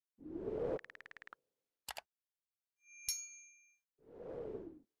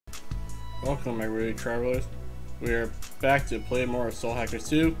Welcome, my weary travelers. We are back to play more of Soul Hackers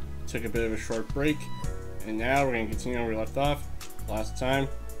 2. Took a bit of a short break, and now we're going to continue where we left off. Last time,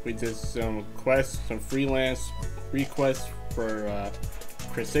 we did some quests, some freelance requests for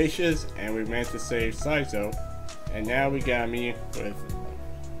Crustaceans, and we managed to save Saizo. And now we got me with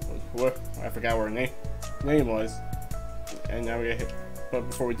what I forgot what her name was. And now we got hit. But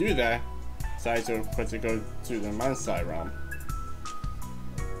before we do that, Saizo wants to go to the MINDSCAPE realm.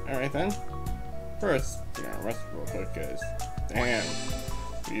 Alright then. First, we're gonna rest real quick, because damn,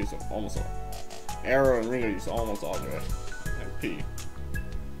 we used almost all. Arrow and Ringo used almost all their MP.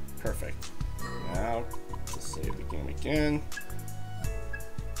 Perfect. Now, let's save the game again.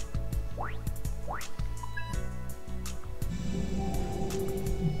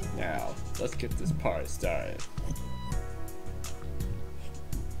 Now, let's get this party started.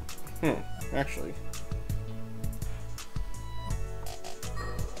 Actually.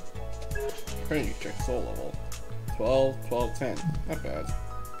 You check soul level. 12, 12, 10. Not bad.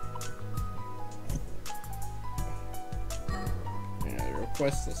 Any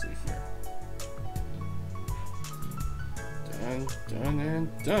requests? Let's see here. Done, done,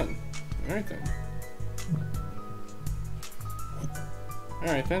 and done. Alright then.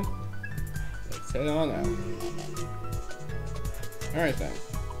 Alright then. Let's head on out. Alright then.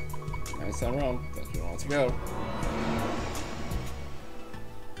 Nice and wrong. That's where we want to go.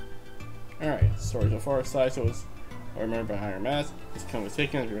 Alright, story so far. Saizo is remembered behind her mask. His gun was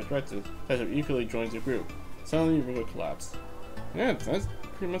taken as a threat to Saizo equally joins the group. Suddenly, Ringo collapsed. Yeah, that's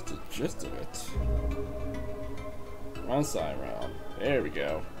pretty much the gist of it. MINDSCAPE round. There we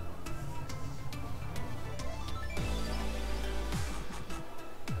go.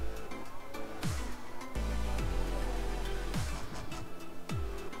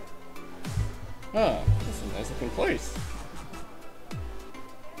 Ah, that's a nice looking place.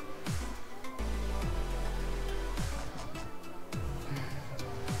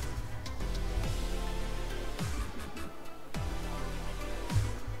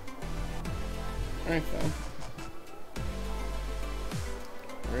 Alright then.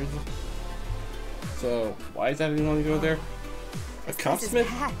 Where is it? So, why is that you want to go there? A compsmith?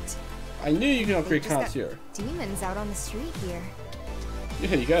 I knew you can upgrade comps here. Demons out on the street here.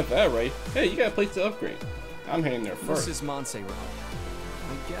 Yeah, you got that right. Hey, you got a place to upgrade. I'm heading there first. This is MINDSCAPE.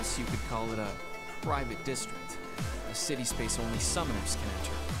 I guess you could call it a private district. A city space only summoners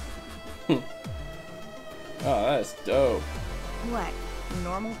can enter. Oh, that's dope. What?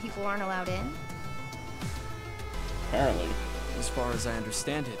 Normal people aren't allowed in? Apparently. As far as I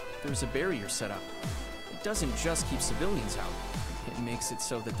understand it, there's a barrier set up. It doesn't just keep civilians out. It makes it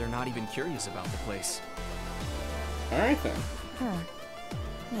so that they're not even curious about the place. Alright then. Huh.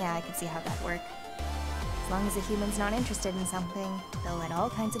 Yeah, I can see how that'd work. As long as a human's not interested in something, they'll let all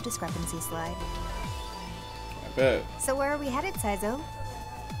kinds of discrepancies slide. I bet. So where are we headed, Saizo?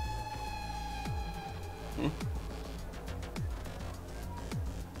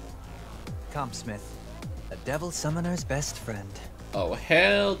 Compsmith, a devil summoner's best friend. Oh,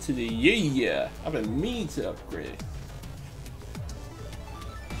 hell to the yeah! I've been meaning to upgrade.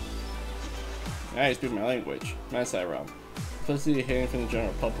 Now you speak my language. MINDSCAPE realm. Simplicity hidden from the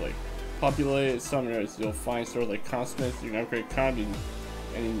general public. Populated summoners, you'll find stores like Compsmith. You can upgrade combi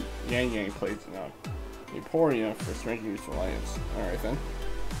and yang plates now. Emporium for strength use for alliance. Alright then.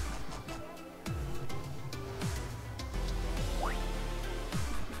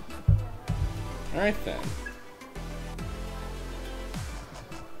 Alright then.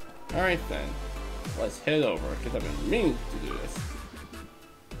 Alright then. Let's head over, because I've been meaning to do this.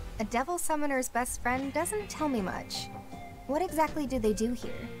 A devil summoner's best friend doesn't tell me much. What exactly do they do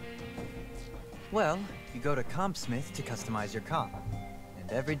here? Well, you go to Compsmith to customize your comp.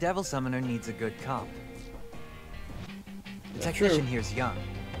 And every devil summoner needs a good comp. The technician here's young,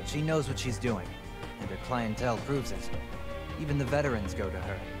 but she knows what she's doing. And her clientele proves it. Even the veterans go to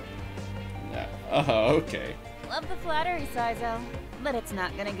her. Yeah. Oh, okay. Love the flattery, Saizo, but it's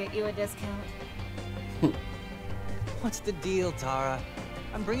not gonna get you a discount. What's the deal, Tara?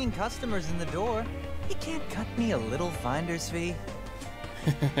 I'm bringing customers in the door. You can't cut me a little finder's fee?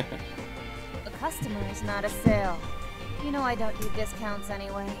 A customer is not a sale. You know I don't do discounts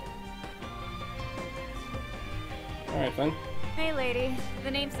anyway. Alright then. Hey lady,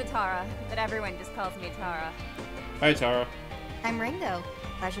 the name's Tara, but everyone just calls me Tara. Hi Tara. I'm Ringo.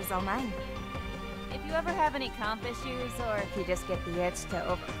 Pleasure's all mine. If you ever have any comp issues, or if you just get the itch to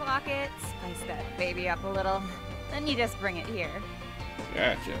overclock it, spice that baby up a little, then you just bring it here.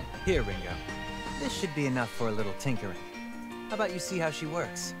 Gotcha. Here, Ringo. This should be enough for a little tinkering. How about you see how she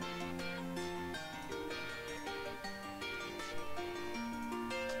works?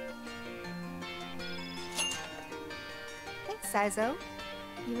 Saizo.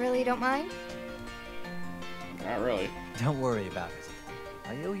 You really don't mind? Not really. Don't worry about it.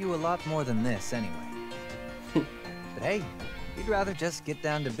 I owe you a lot more than this anyway. But hey, if you'd rather just get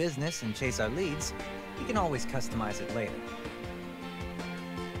down to business and chase our leads, we can always customize it later.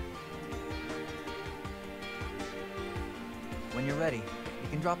 When you're ready, you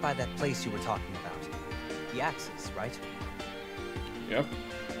can drop by that place you were talking about. The Axis, right? Yep.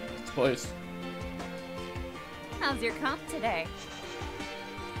 It's the place. How's your comp today?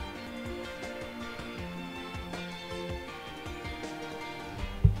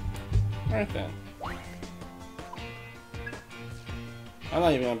 Alright then. I'm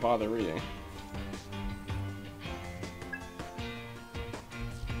not even gonna bother reading.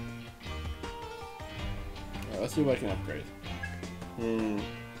 Alright, let's see what I can upgrade.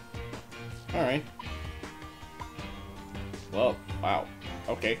 Alright. Well, wow.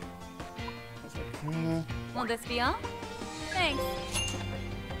 Okay. That's like, Will this be all? Thanks.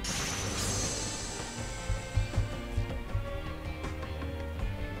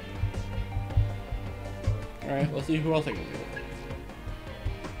 Alright, let's see who else I can do.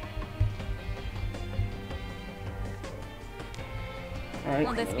 Alright,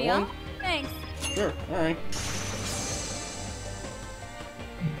 Will this another be all? one. Thanks. Sure, alright.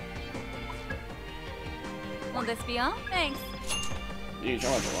 Will this be all? Thanks. Yeesh, I'm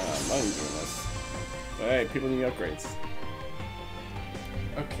gonna have a lot of money doing this. But hey, people need upgrades.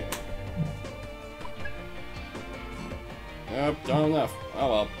 Okay. Yep, done enough. Oh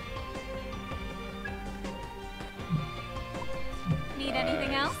well. Need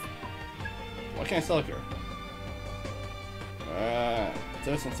anything else? What can I sell here?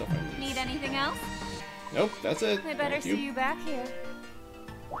 There's some stuff I need. Need anything else? Nope, that's it. I better Thank see you back here.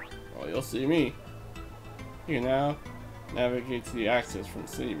 Well, you'll see me. You can now navigate to the Axis from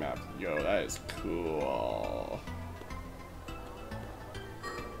city map. Yo, that is cool.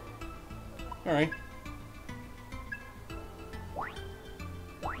 Alright.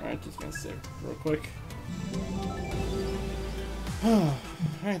 Alright, just gonna save real quick.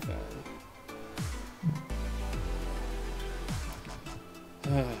 Alright then.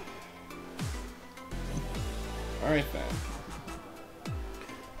 Alright then.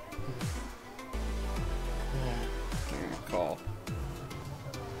 Getting a call.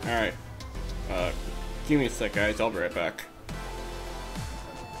 Alright. Give me a sec, guys. I'll be right back.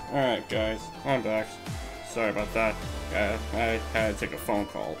 Alright, guys. I'm back. Sorry about that. I had to take a phone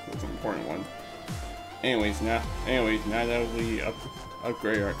call. It was an important one. Anyways, now that we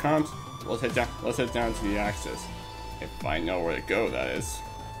upgrade our comps, let's head down to the Axis. If I know where to go, that is.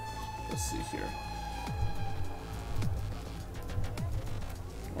 Let's see here.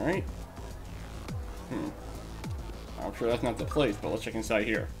 Alright. I'm sure that's not the place, but let's check inside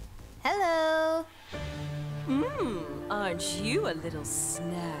here. Hello. Aren't you a little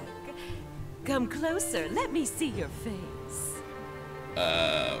snack? Come closer, let me see your face.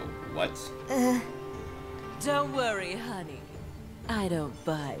 What? Don't worry, honey. I don't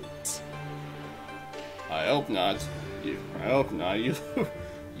bite. I hope not. I hope not.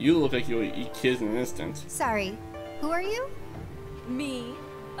 You look like you would eat kids in an instant. Sorry. Who are you? Me?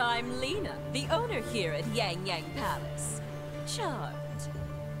 I'm Lena, the owner here at Yang Yang Palace. Charmed.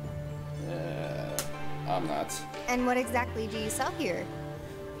 I'm not. And what exactly do you sell here?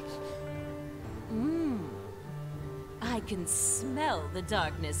 I can smell the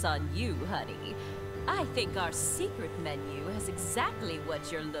darkness on you, honey. I think our secret menu has exactly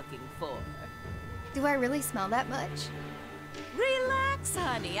what you're looking for. Do I really smell that much? Relax,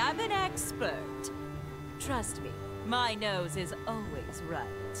 honey, I'm an expert. Trust me, my nose is always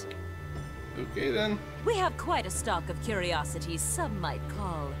right. Okay then. We have quite a stock of curiosities some might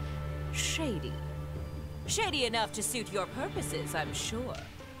call shady. Shady enough to suit your purposes, I'm sure.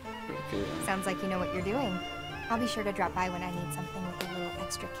 Okay then. Sounds like you know what you're doing. I'll be sure to drop by when I need something with a little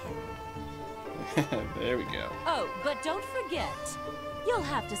extra kick. There we go. Oh, but don't forget, you'll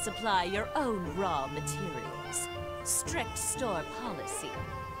have to supply your own raw materials. Strict store policy.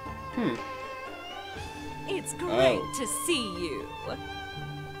 It's great to see you.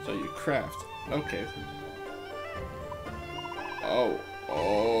 So you craft. Okay. Oh.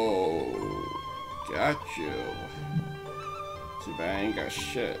 Got you. Too bad I ain't got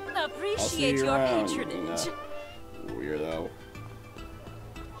shit. I'll see Appreciate you your around, patronage. Weirdo.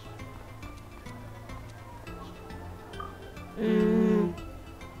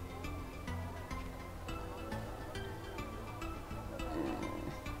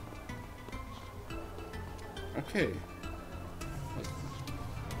 Okay.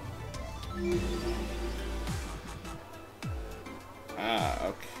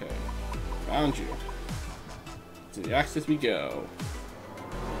 Okay. Found you. To the Axis we go.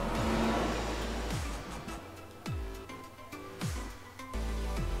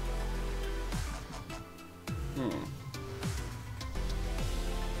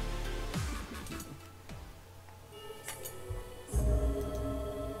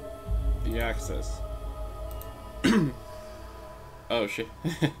 The Axis. Oh shit.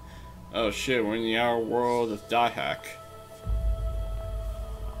 Oh shit, we're in the outer world of Dihak.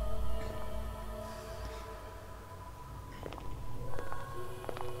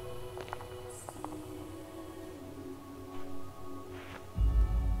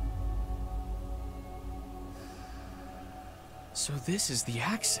 So this is the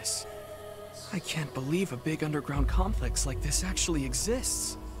Axis. I can't believe a big underground complex like this actually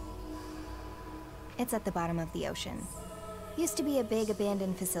exists. It's at the bottom of the ocean. Used to be a big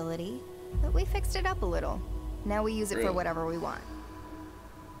abandoned facility, but we fixed it up a little. Now we use it for whatever we want.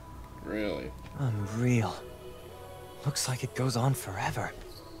 Really? Unreal. Looks like it goes on forever.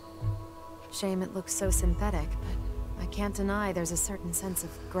 Shame it looks so synthetic, but I can't deny there's a certain sense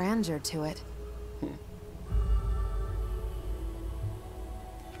of grandeur to it.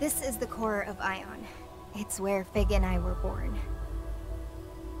 This is the core of Ion. It's where Fig and I were born.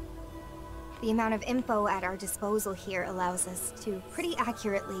 The amount of info at our disposal here allows us to pretty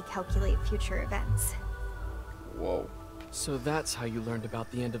accurately calculate future events. Whoa. So that's how you learned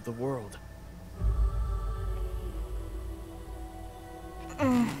about the end of the world.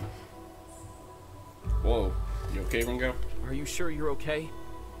 Whoa. You okay, Ringo? Are you sure you're okay?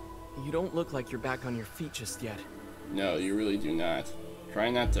 You don't look like you're back on your feet just yet. No, you really do not. Try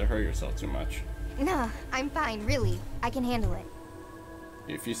not to hurt yourself too much. Nah, I'm fine, really. I can handle it.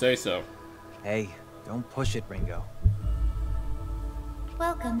 If you say so. Hey, don't push it, Ringo.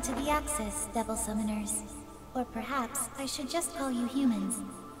 Welcome to the Axis, Devil Summoners. Or perhaps I should just call you humans.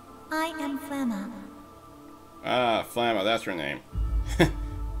 I am Flamma. Ah, Flamma, that's her name.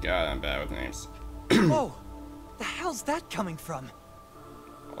 God, I'm bad with names. Whoa! The hell's that coming from?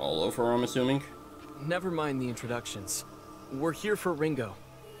 All over, I'm assuming? Never mind the introductions. We're here for Ringo.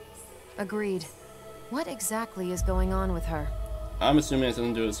 Agreed. What exactly is going on with her? I'm assuming it's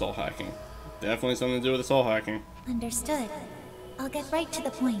something to do with soul hacking. Definitely something to do with the soul hacking. Understood. I'll get right to the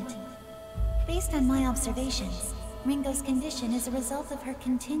point. Based on my observations, Ringo's condition is a result of her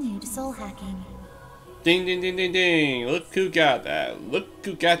continued soul hacking. Ding, ding, ding, ding, ding. Look who got that. Look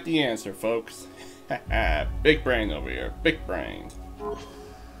who got the answer, folks. Haha, big brain over here. Big brain.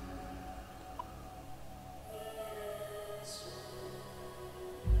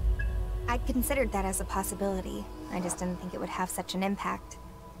 I'd considered that as a possibility. I just didn't think it would have such an impact.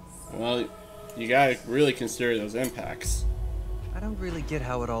 Well, you gotta really consider those impacts. I don't really get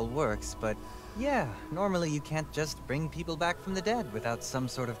how it all works, but yeah, normally you can't just bring people back from the dead without some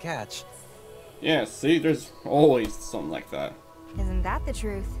sort of catch. Yeah, see, there's always something like that. Isn't that the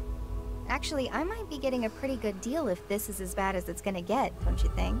truth? Actually, I might be getting a pretty good deal if this is as bad as it's gonna get, don't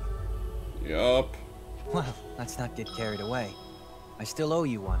you think? Yup. Well, let's not get carried away. I still owe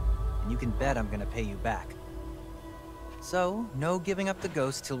you one, and you can bet I'm gonna pay you back. So, no giving up the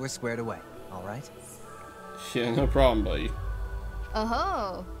ghost till we're squared away, alright? Yeah, no problem, buddy.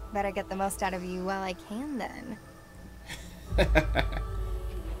 Oh-ho! Better get the most out of you while I can, then.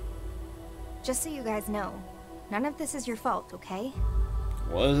 Just so you guys know, none of this is your fault, okay?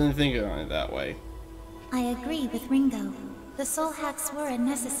 Wasn't thinking on it that way. I agree with Ringo. The soul hacks were a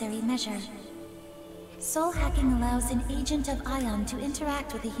necessary measure. Soul hacking allows an agent of Ion to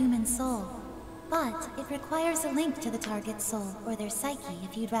interact with a human soul, but it requires a link to the target's soul, or their psyche,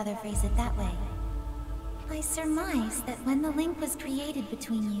 if you'd rather phrase it that way. I surmise that when the link was created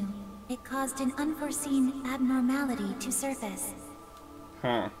between you, it caused an unforeseen abnormality to surface.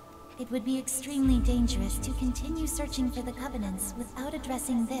 Huh. It would be extremely dangerous to continue searching for the Covenants without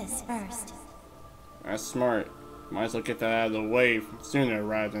addressing this first. That's smart. Might as well get that out of the way sooner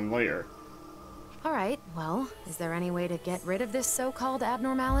rather than later. Alright, well, is there any way to get rid of this so-called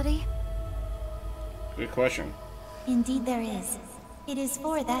abnormality? Good question. Indeed there is. It is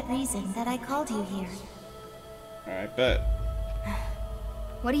for that reason that I called you here. I bet.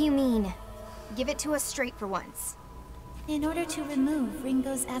 What do you mean? Give it to us straight for once. In order to remove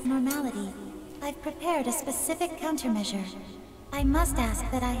Ringo's abnormality, I've prepared a specific countermeasure. I must ask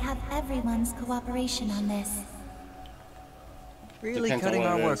that I have everyone's cooperation on this. Really Depends on cutting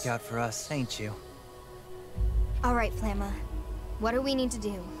what our it work is. out for us, ain't you? Alright, Flamma. What do we need to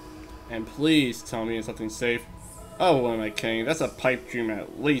do? And please tell me it's something safe. Oh, what am I kidding? That's a pipe dream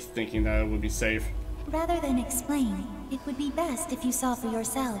at least thinking that it would be safe. Rather than explain, it would be best if you saw for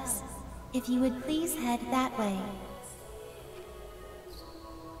yourselves. If you would please head that way.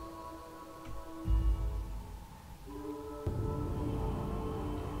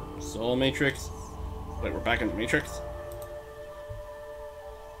 Soul Matrix? Wait, we're back in the Matrix?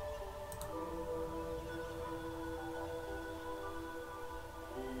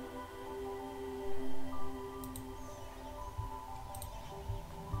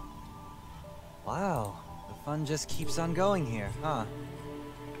 Wow, the fun just keeps on going here, huh?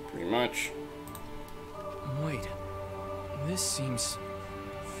 Pretty much. Wait, this seems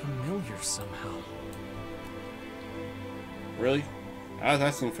familiar somehow. Really? How does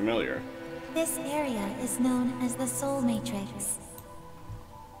that seem familiar? This area is known as the Soul Matrix.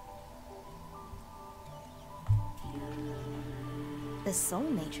 The Soul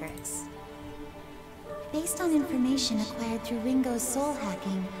Matrix. Based on information acquired through Ringo's soul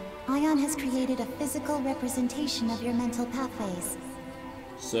hacking, Ion has created a physical representation of your mental pathways.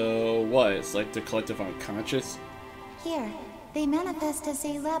 So what? It's like the collective unconscious? Here, they manifest as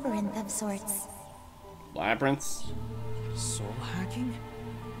a labyrinth of sorts. Labyrinths? Soul hacking?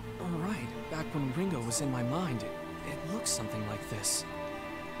 Alright, back when Ringo was in my mind, it looked something like this.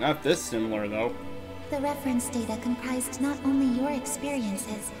 Not this similar though. The reference data comprised not only your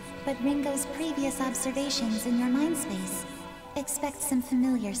experiences, but Ringo's previous observations in your mind space. Expect some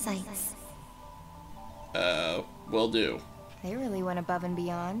familiar sights. Will do. They really went above and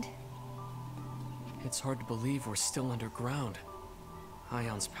beyond. It's hard to believe we're still underground.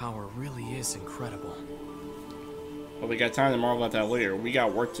 Ion's power really is incredible. But we got time to marvel at that later. We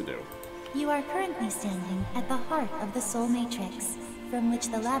got work to do. You are currently standing at the heart of the Soul Matrix, from which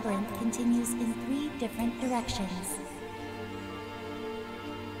the labyrinth continues in 3 different directions.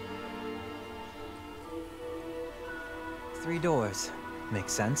 Three doors.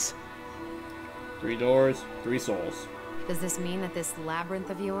 Makes sense. 3 doors, 3 souls. Does this mean that this labyrinth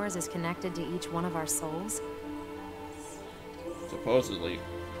of yours is connected to each one of our souls? Supposedly.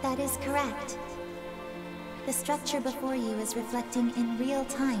 That is correct. The structure before you is reflecting in real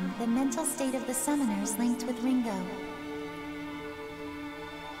time the mental state of the summoners linked with Ringo.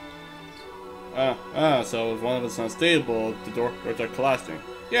 So if one of us is unstable, the doors are collapsing.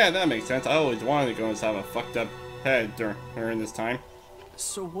 Yeah, that makes sense. I always wanted to go and have a fucked up head during this time.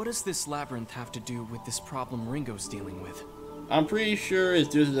 So what does this labyrinth have to do with this problem Ringo's dealing with? I'm pretty sure it's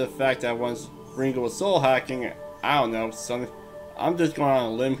due to the fact that once Ringo was soul hacking, I don't know, something. I'm just going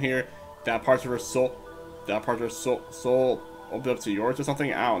on a limb here. That part of her soul opened up to yours or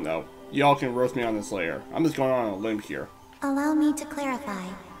something. I don't know. Y'all can roast me on this later. I'm just going on a limb here. Allow me to clarify.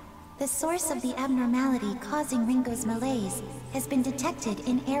 The source of the abnormality causing Ringo's malaise has been detected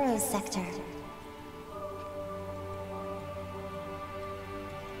in Arrow's sector.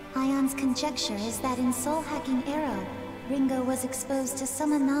 Ion's conjecture is that in soul hacking Arrow, Ringo was exposed to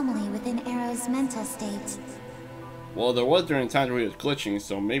some anomaly within Arrow's mental state. Well, there was during times where he was glitching,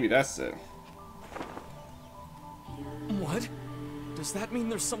 so maybe that's it. What? Does that mean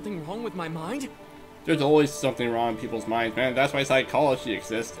there's something wrong with my mind? There's always something wrong in people's minds, man. That's why psychology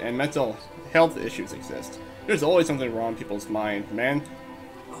exists and mental health issues exist. There's always something wrong in people's mind, man.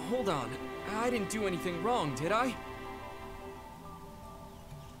 Hold on. I didn't do anything wrong, did I?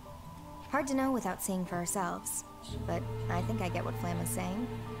 Hard to know without seeing for ourselves. But I think I get what Flam is saying.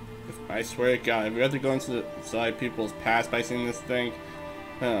 I swear to God, if we have to go inside people's past by seeing this thing,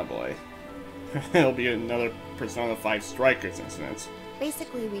 oh boy. It'll be another Persona 5 Strikers incident.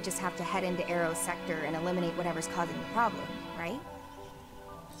 Basically, we just have to head into Arrow's sector and eliminate whatever's causing the problem, right?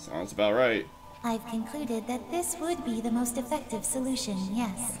 Sounds about right. I've concluded that this would be the most effective solution,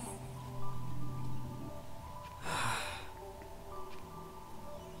 yes.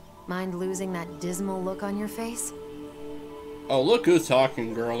 Mind losing that dismal look on your face? Oh, look who's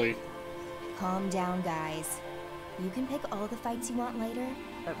talking, girly. Calm down, guys. You can pick all the fights you want later,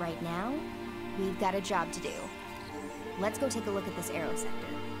 but right now, we've got a job to do. Let's go take a look at this Arrow sector.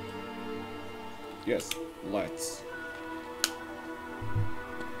 Yes, let's.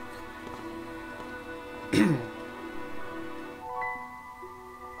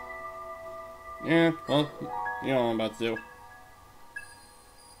 Yeah, well, you know what I'm about to do.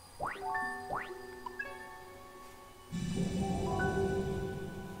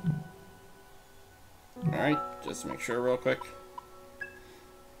 Alright, just to make sure real quick.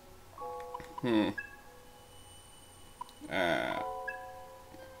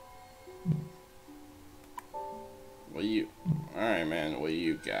 What you... Alright, man, what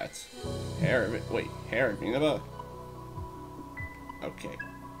you got? Wait, hair of Nineveh? Okay.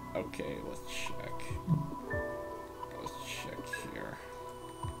 Okay, let's check. Let's check here.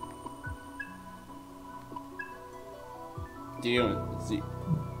 Do you see?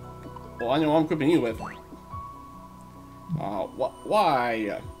 Well, I know what I'm equipping you with.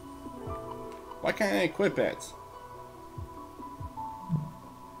 Why? Why can't I equip it?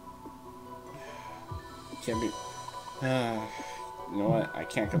 Can't be. You know what? I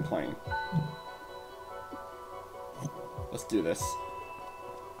can't complain. Let's do this.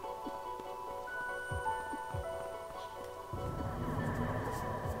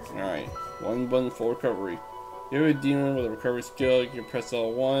 Alright, 1 button full recovery. If you have a demon with a recovery skill, you can press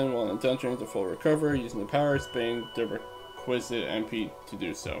L1 while in the dungeon to full recovery using the power spinning the requisite MP to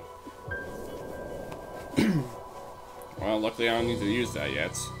do so. Well, luckily I don't need to use that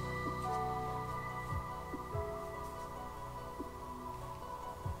yet.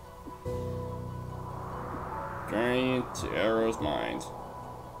 Journey to Arrow's mind.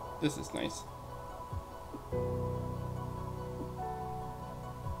 This is nice.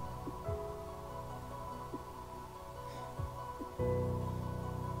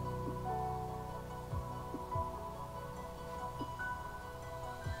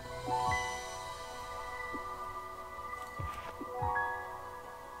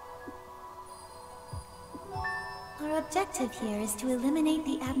 Our objective here is to eliminate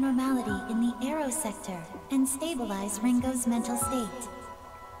the abnormality in the Arrow sector and stabilize Ringo's mental state.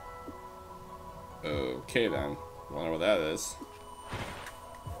 Okay then. Wonder what that is.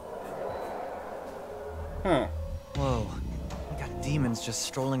 Huh. Whoa. We got demons just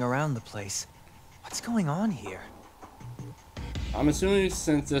strolling around the place. What's going on here? I'm assuming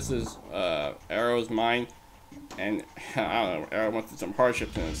since this is Arrow's mind, and I don't know, Arrow went through some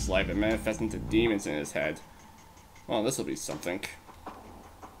hardships in his life and manifests into demons in his head. Well, this will be something.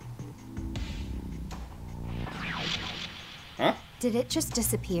 Huh? Did it just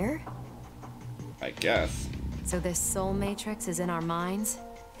disappear? I guess. So this soul matrix is in our minds?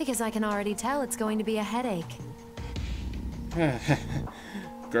 Because I can already tell it's going to be a headache.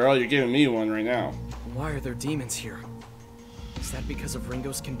 Girl, you're giving me one right now. Why are there demons here? Is that because of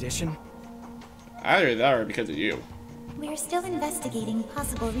Ringo's condition? Either that or because of you. We're still investigating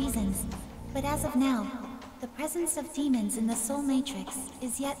possible reasons, but as of now, the presence of demons in the Soul Matrix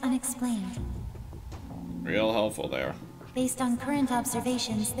is yet unexplained. Real helpful there. Based on current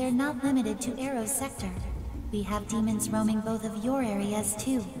observations, they're not limited to Arrow's sector. We have demons roaming both of your areas,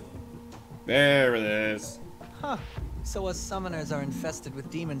 too. There it is. Huh. So us summoners are infested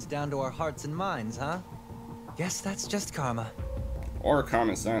with demons down to our hearts and minds, huh? Guess that's just karma. Or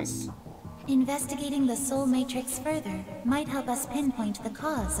common sense. Investigating the Soul Matrix further might help us pinpoint the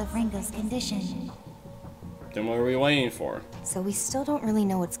cause of Ringo's condition. Then what are we waiting for? So we still don't really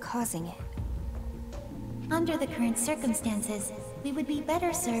know what's causing it. Under the current circumstances, we would be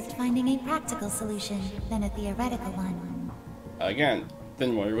better served finding a practical solution than a theoretical one. Again,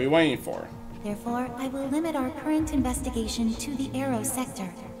 then what are we waiting for? Therefore, I will limit our current investigation to the Arrow sector,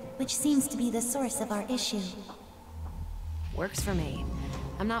 which seems to be the source of our issue. Works for me.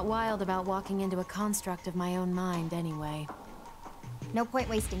 I'm not wild about walking into a construct of my own mind anyway. No point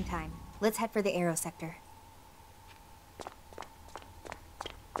wasting time. Let's head for the Arrow sector.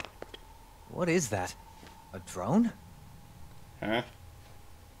 What is that? A drone? Huh?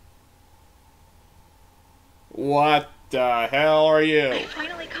 What the hell are you? I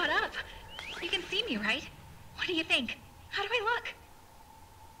finally caught up. You can see me, right? What do you think? How do I look?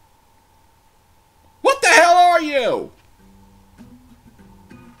 What the hell are you?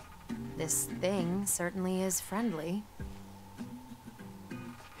 This thing certainly is friendly.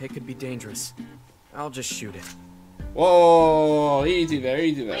 It could be dangerous. I'll just shoot it. Whoa, easy there,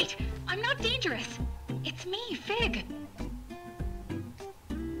 easy there. Wait, I'm not dangerous. It's me, Fig.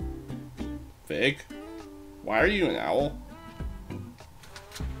 Fig? Why are you an owl?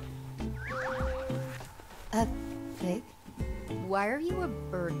 Fig? Why are you a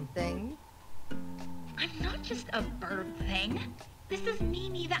bird thing? I'm not just a bird thing. This is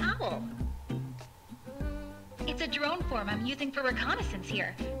Mimi the owl. It's a drone form I'm using for reconnaissance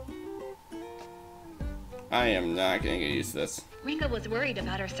here. I am not gonna get used to this. Ringo was worried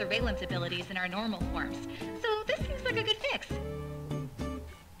about our surveillance abilities in our normal forms, so this seems like a good fix.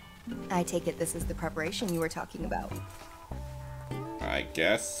 I take it this is the preparation you were talking about. I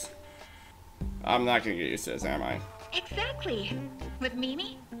guess. I'm not gonna get used to this, am I? Exactly. With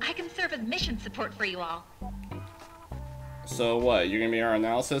Mimi, I can serve as mission support for you all. So what, you're gonna be our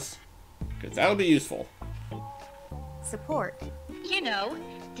analysis? Because that would be useful. Support. You know,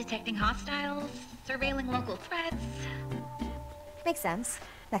 detecting hostiles, surveilling local threats. Makes sense.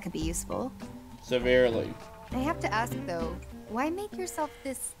 That could be useful. Severely. I have to ask though, why make yourself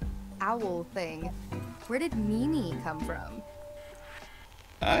this owl thing? Where did Mimi come from?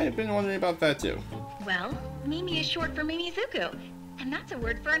 I've been wondering about that too. Well, Mimi is short for Mimizuku, and that's a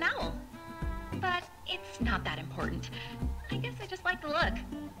word for an owl. But it's not that important. I guess I just like the look.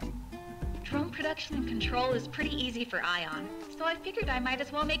 Drone production and control is pretty easy for Ion, so I figured I might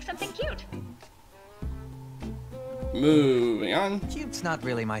as well make something cute. Moving on. Cute's not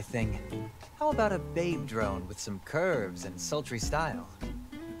really my thing. How about a babe drone with some curves and sultry style?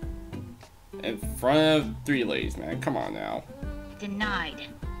 In front of 3 ladies, man. Come on now. Denied.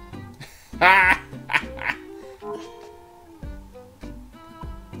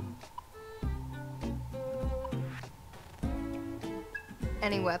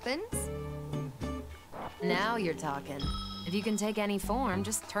 Any weapons? Now you're talking. If you can take any form,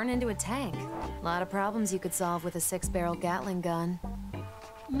 just turn into a tank. A lot of problems you could solve with a 6-barrel Gatling gun.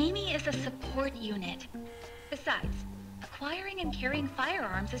 Mimi is a support unit. Besides, acquiring and carrying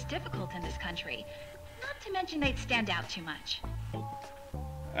firearms is difficult in this country. Not to mention they'd stand out too much.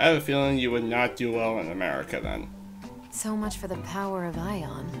 I have a feeling you would not do well in America then. So much for the power of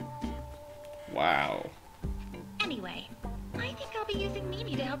Ion. Wow. Anyway, I think I'll be using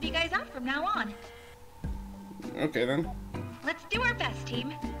Mimi to help you guys out from now on. Okay then. Let's do our best,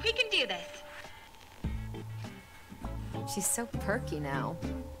 team. We can do this. She's so perky now.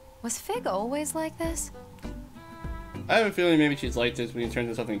 Was Fig always like this? I have a feeling maybe she's like this when you turn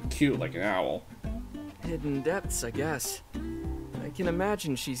into something cute like an owl. Hidden depths, I guess. I can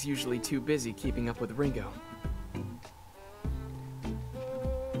imagine she's usually too busy keeping up with Ringo.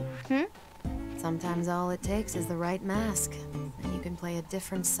 Sometimes all it takes is the right mask, and you can play a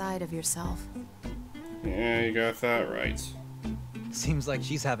different side of yourself. Yeah, you got that right. Seems like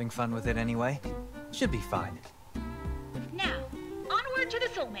she's having fun with it anyway. Should be fine. Now, onward to the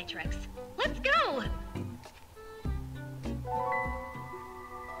Soul Matrix. Let's go!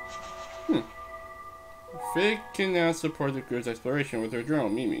 Fig can now support the group's exploration with her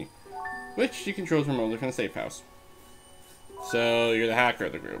drone, Mimi, which she controls remotely from the safe house. So, you're the hacker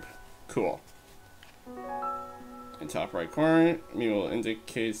of the group. Cool. In top right corner, Mimi will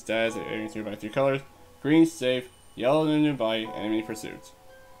indicate status at areas nearby 3 colors. Green, safe, yellow, nearby, enemy pursuit.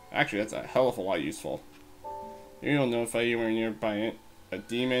 Actually, that's a hell of a lot useful. Mimi will notify you when you're nearby a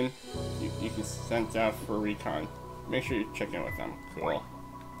demon you can send out for recon. Make sure you check in with them. Cool.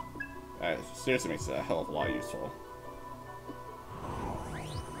 That seriously makes it a hell of a lot useful.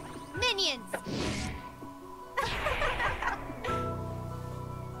 Minions!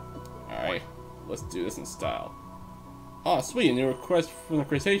 Alright, let's do this in style. Oh, sweet, a new request from the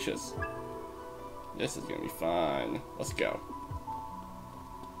Cretaceous. This is gonna be fun. Let's go.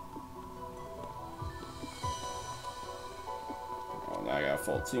 Oh, now I got a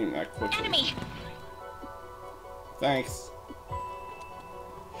full team that quickly. Enemy! Thanks.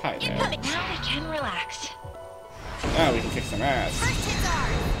 Hi there. Now we can relax. Now we can kick some ass. First hits are.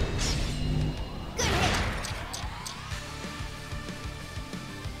 Good hit.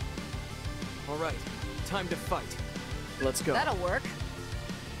 Alright, time to fight. Let's go. That'll work.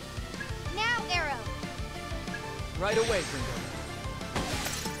 Now arrow. Right away, Ringo.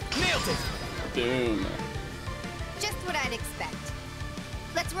 Nailed it! Boom. Just what I'd expect.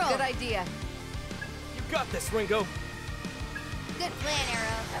 Let's roll. Good idea. You got this, Ringo. Good plan,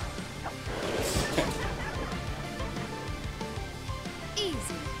 Arrow.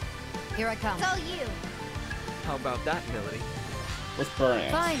 Easy. Here I come. It's all you. How about that, Melody? Let's burn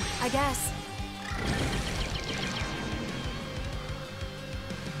it. Fine, I guess.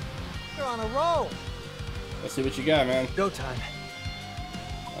 You're on a roll. Let's see what you got, man. Go time.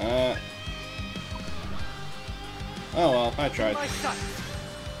 Oh well, I tried. Nice shot.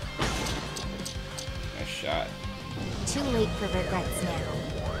 Nice shot. Too late for regrets now.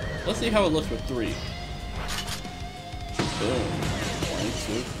 Let's see how it looks with 3. Boom. 1,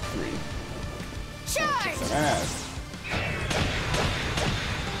 2, 3. Charge! Kick some ass.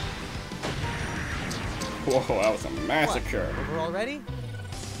 Whoa, that was a massacre. Over already?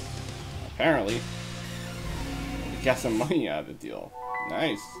 Apparently. We got some money out of the deal.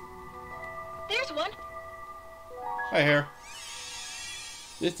 Nice. There's one. Hi, Hair.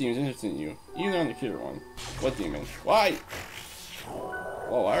 This demon's interested in you, even on the cuter one. What demon? Why?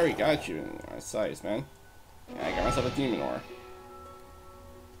 Whoa, I already got you in my size, man. Yeah, I got myself a demon ore.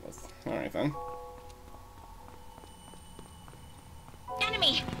 Alright then.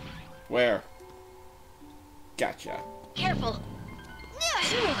 Enemy! Where? Gotcha. Careful.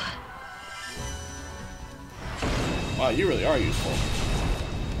 Wow, you really are useful.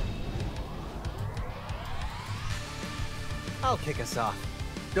 I'll kick us off.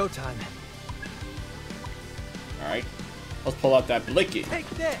 Go time. Alright. Let's pull out that blicky. Take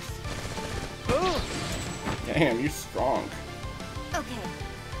this. Ooh, Damn, you're strong. Okay.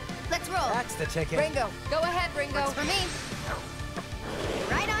 Let's roll. that's the ticket. Ringo, go ahead, Ringo. Works for me.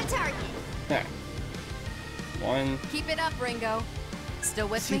 Right on target. Heh. 1, Keep it up, Ringo. Still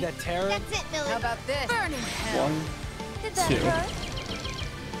with See me? that terror? That's it, Millie. How about this? Burn in hell. 1, Did that 2. hurt?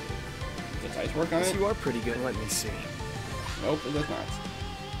 Does ice work on it? You are pretty good. Let me see. Nope, it does not.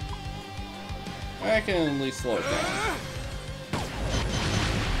 I can at least slow it down.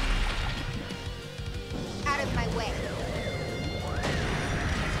 Out of my way.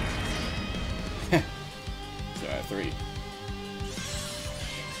 2 out of 3.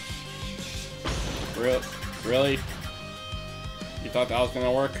 Really? You thought that was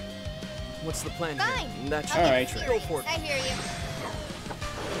gonna work? What's the plan Fine. here? That's All right. Go for it. I hear you.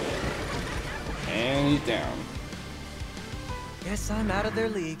 And he's down. Guess I'm out of their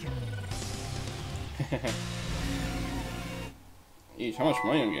league. Eesh, how much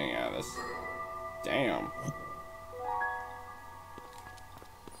money I'm getting out of this? Damn.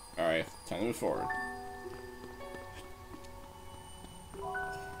 Alright, time to move forward.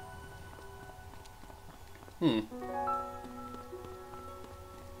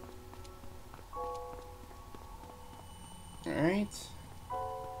 Alright.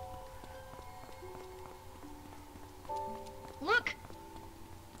 Look!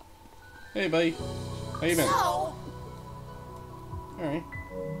 Hey, buddy. How you been? No! Alright.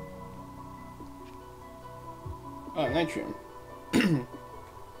 Oh, Nitrium.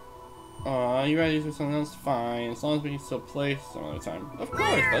 Aw, you ready for something else? Fine, as long as we can still play some other time. Of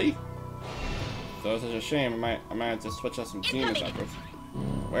course, buddy! So it's such a shame, I might have to switch out some demons afterwards.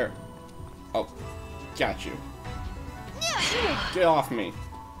 Where? Oh, got you. Get off me!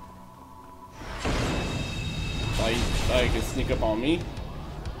 Thought you could sneak up on me?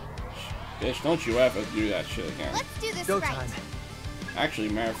 Bitch, don't you ever do that shit again. Let's do this Go right. time. Actually,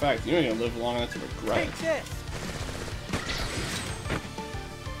 matter of fact, you ain't gonna live long enough to regret it. Take this.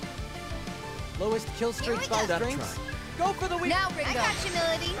 Lowest kill streak we by go. strengths. Go for the weak. Now, Ringo. I got you,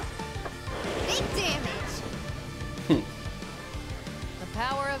 Melody. Big damage. The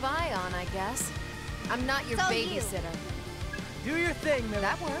power of Ion, I guess. I'm not your So you. babysitter. Do your thing, Millie.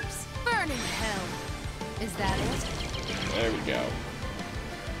 That works. Burn in hell. Is that it? There we go.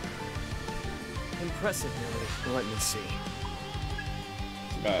 Impressive, Millie. Let me see.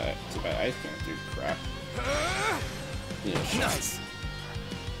 Too bad ice can't do crap. Yeah, shit. Nice.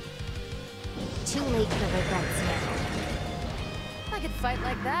 Too late for regrets now. I could fight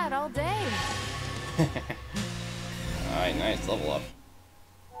like that all day. Alright, nice, level up.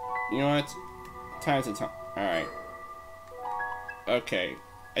 You know what? Time to time. Alright. Okay.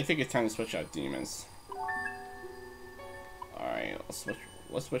 I think it's time to switch out demons. Alright,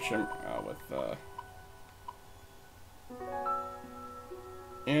 let's switch them out with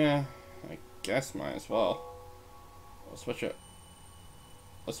yeah, I guess might as well. Let's switch it.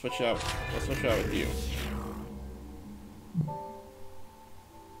 Let's switch out with you.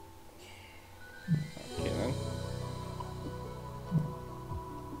 Okay then.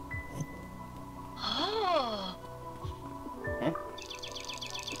 Oh! Huh?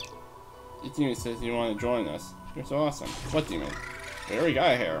 This demon says you want to join us. You're so awesome. What demon? We already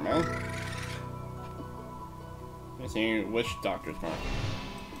got a hair, man. I see witch doctor's going.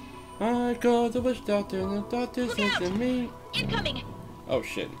 I go to the witch doctor and the doctor Look says out! to me. Incoming! Oh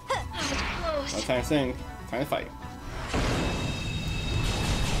shit. That was close. No time to sing. Time to fight.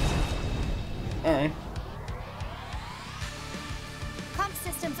 Alright. Comp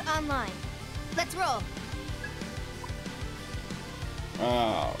systems online. Let's roll.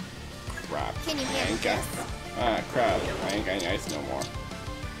 Oh, crap. Can you I handle ain't got. this? Ah, crap. I ain't got any ice no more.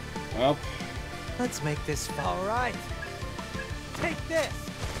 Well, Let's make this fun. All right. Take this.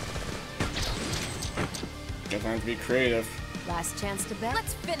 guess I have to be creative. Last chance to bet.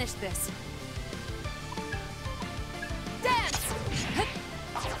 Let's finish this. Dance! Make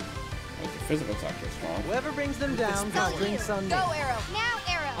your physical doctor strong. Whoever brings them down, Go will bring you. some. Go Arrow. Now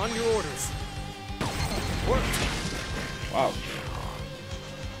Arrow. On your orders. Worked. Wow.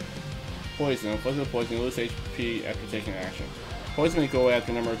 Poison. Physical poison. You lose HP after taking action. Poison may go away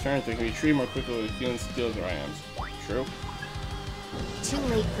after a number of turns, but can be treated more quickly with healing skills or items. True. Too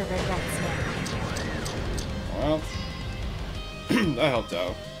late for regrets now. Well, that helped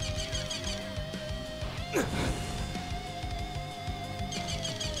out.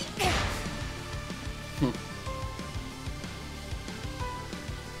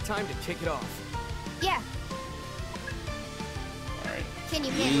 Time to kick it off. Yeah. Alright. Can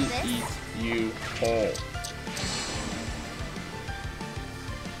you handle this? Eat you whole.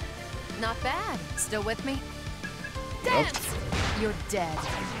 Not bad. Still with me? Nope. Dance! You're dead.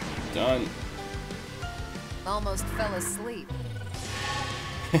 Done. Almost fell asleep.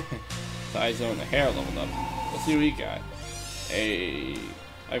 Saizo and the hair leveled up. Let's see what we got. Hey,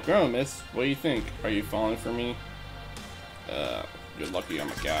 I've grown, miss. What do you think? Are you falling for me? You're lucky I'm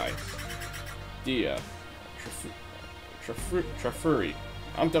a guy. Dia. Trafuri.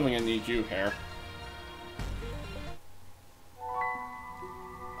 I'm definitely gonna need you, Hair.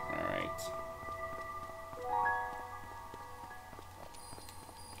 Alright.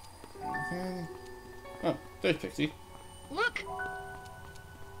 Okay. Oh, there's Pixie. Look!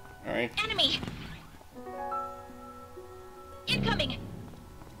 Alright. Enemy! Incoming!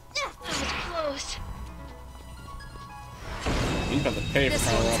 That was close. He's about to pay for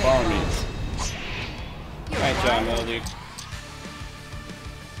trying to run up on me. Nice job, Melody.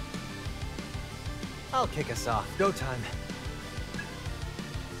 I'll kick us off. Go time.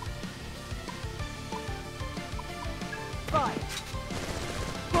 Fire!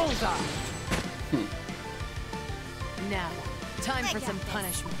 Bullseye! Now, time for some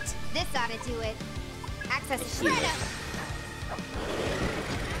punishment. This ought to do it. Access Let's is see right it. up.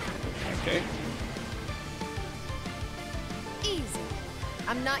 Okay. Easy.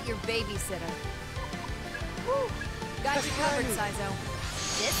 I'm not your babysitter. Woo. Got you covered, Saizo.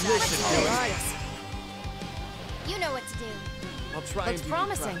 This ought to do it. Alright. You know what to do. I'll try Looks and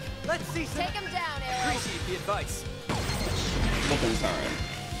promising. Let's see some. Take him down, Arrow. appreciate the advice. Looking time.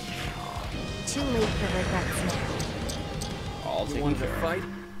 Too late for regrets now. All You taken wanted to care of. fight?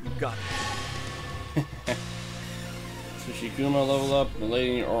 You got it. Tsushiguma level up,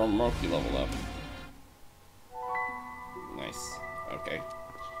 Milady or Monkey level up. Nice. Okay.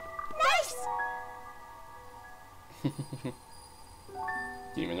 Nice!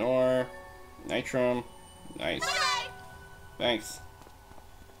 Demon Ore, Nitrum. Nice. Thanks.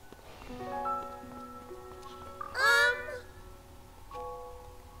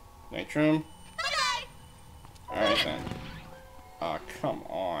 Nitrum. Alright then. Aw, come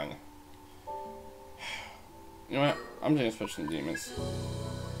on. You know what? I'm just gonna switch to demons.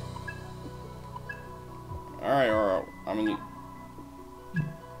 Alright, Oro. I'm gonna need.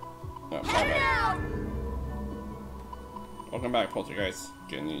 No, my bad. Welcome back, Poltergeist.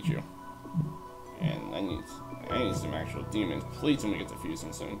 Gonna need you. And I need some actual demons. Please tell me get to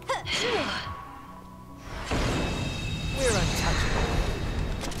fusing soon. We're untouchable.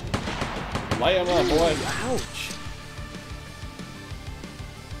 Light him up, boy. Ouch.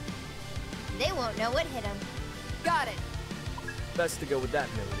 They won't know what hit them. Got it. Best to go with that,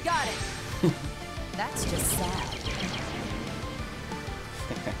 Melody. Got it. That's just sad.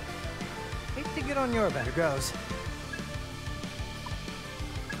 Hate to get on your back. Here goes.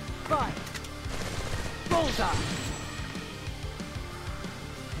 Fire! Bullseye!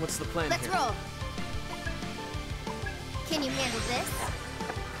 What's the plan Let's here? roll. Can you handle this?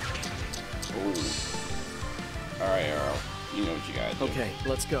 Ooh. Alright, Arrow. You know what you gotta do. Okay,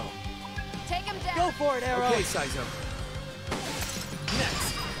 let's go. Take him down. Go for it, Arrow! Okay, Saizo.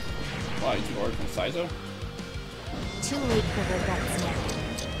 Next. Wow, you took order from Saizo? Too late for regrets now.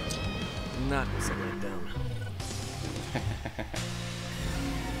 Not as I laid down.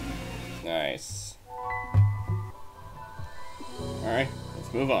 Nice. Alright,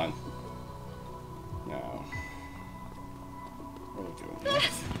 let's move on. Now. What are we doing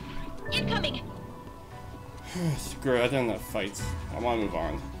next? Incoming! Screw it, I done enough fights. I wanna move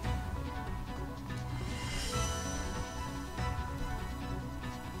on.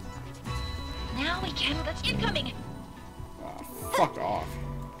 Now we can. Let's incoming! Ah, fuck off.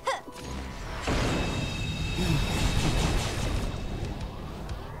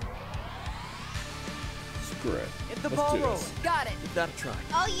 Screw it. Get the Let's ball do rolling. this. Got it. Give that a try.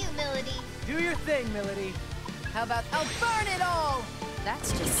 All you, Melody. Do your thing, Melody. How about I'll burn it all?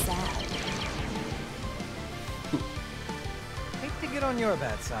 That's just sad. Hate to get on your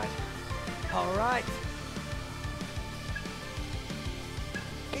bad side. All right.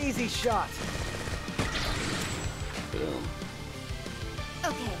 Easy shot. Boom.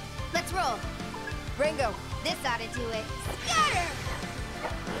 Okay, let's roll. Ringo. This ought to do it. Scatter!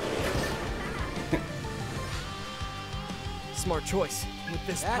 Smart choice. With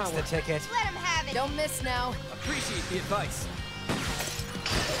this That's power. the ticket. Let him have it. Don't miss now. Appreciate the advice.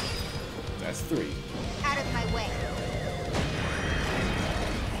 That's 3. Out of my way.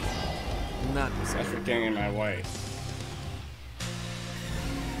 Not as That's for getting in my way.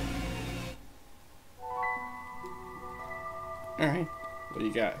 Alright, what do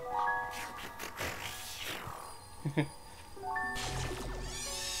you got?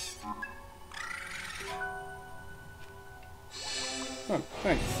 Oh,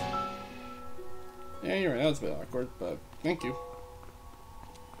 thanks. Yeah, you're right, that was a bit awkward, but thank you.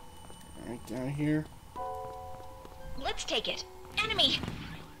 Alright, down here. Let's take it. Enemy!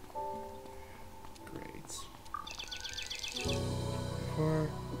 Great. For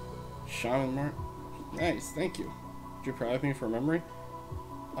Shaman Mark. Nice, thank you. You're proud of me for memory?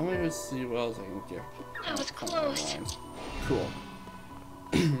 I'm gonna go see what else I can get. That was Come close. on. Cool.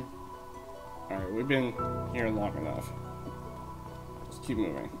 Alright, we've been here long enough. Let's keep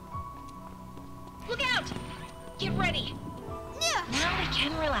moving. Look out! Get ready! Yeah. Now we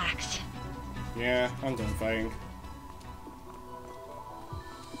can relax. Yeah, I'm done fighting.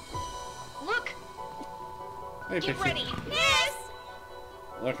 Look! Hey, Get Pixie. ready! Yes!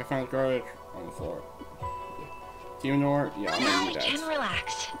 Look, I found garbage on the floor. Demon ore? Yeah, I'm Now gonna we need can that.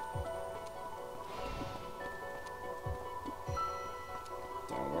 relax.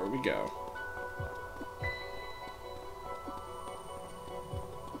 Down where we go.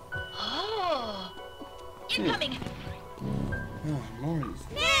 Oh! Incoming! Oh, more of these.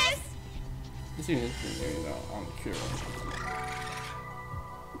 Yes! This even is pretty though. I'm curious.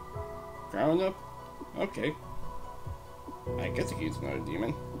 Ground up? Okay. I guess I can use another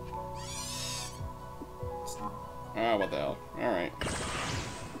demon. Ah, what the hell. Alright.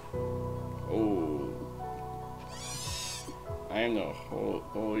 Oh. I am the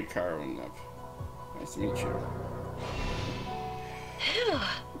holy Carwin up. Nice to meet you. Phew.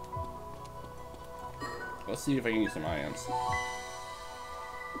 Let's see if I can use some items.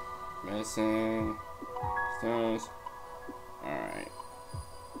 Medicine. Stones. Alright.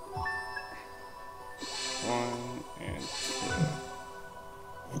 1 and 2.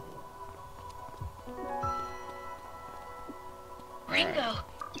 Ringo! Right.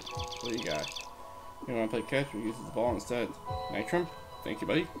 What do you got? You want to play catch or use the ball instead? Nitrum? Thank you,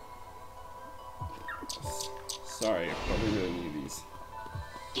 buddy. Sorry, but we really need these.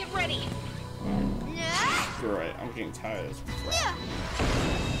 Get ready! You're right, I'm getting tired of this crap.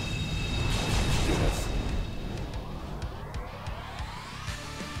 Do this.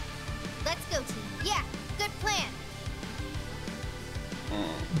 Let's go, team. Yeah, good plan.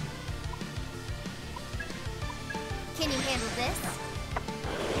 Can you handle this?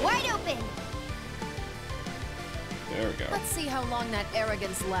 Wide open. There we go. Let's see how long that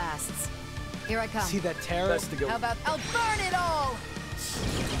arrogance lasts. Here I come. See that terror? Best to go. How about I'll burn it all?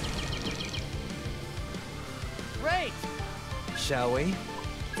 Great! Shall we?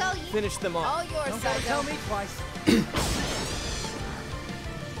 It's all you. Finish them off. All yours, Don't gotta tell Saizo. me twice.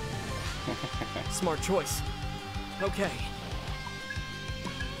 Smart choice. Okay.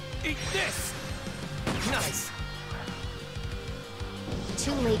 Eat this! Nice!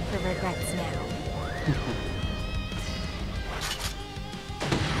 Too late for regrets now.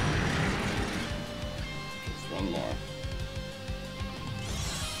 Just one more.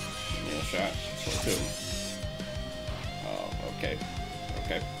 Neil shot. For 2. Oh, okay.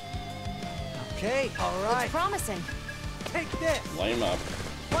 Okay. Okay, all right. It's promising. Take this. Light him up.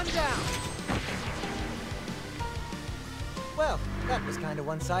 One down. Well, that was kind of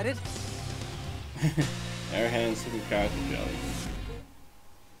one-sided. Airhand super cash jelly.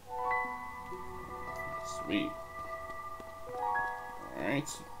 Sweet. Alright.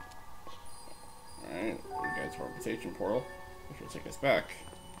 Alright, we got a teleportation portal, which will take us back.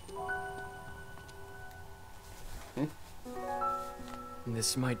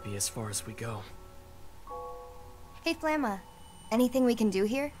 This might be as far as we go. Hey, Flamma. Anything we can do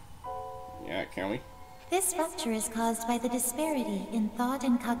here? Yeah, can we? This rupture is caused by the disparity in thought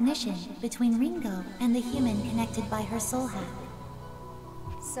and cognition between Ringo and the human connected by her soul hack.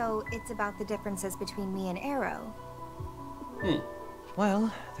 So it's about the differences between me and Arrow.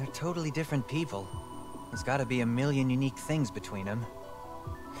 Well, they're totally different people. There's gotta be a million unique things between them.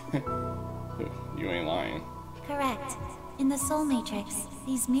 You ain't lying. Correct. In the Soul Matrix,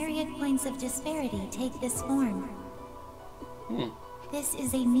 these myriad points of disparity take this form. This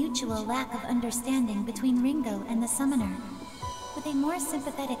is a mutual lack of understanding between Ringo and the Summoner. With a more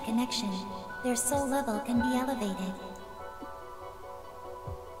sympathetic connection, their soul level can be elevated.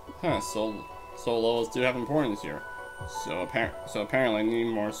 Huh, soul levels do have importance here. So apparently I need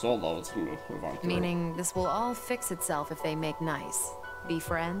more soul levels to move on through. Meaning this will all fix itself if they make nice. Be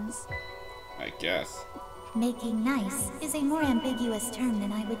friends? I guess. Making nice is a more ambiguous term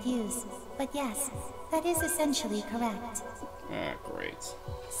than I would use. But yes, that is essentially correct. Ah, great.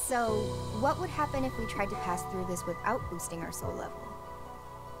 So, what would happen if we tried to pass through this without boosting our soul level?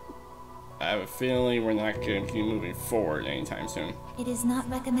 I have a feeling we're not going to keep moving forward anytime soon. It is not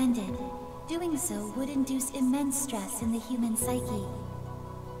recommended. Doing so would induce immense stress in the human psyche.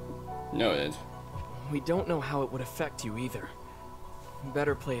 Noted. We don't know how it would affect you either.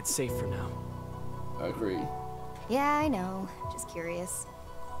 Better play it safe for now. Agreed. Yeah, I know. Just curious.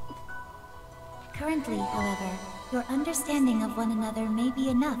 Currently, however, your understanding of one another may be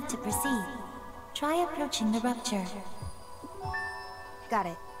enough to proceed. Try approaching the rupture. Got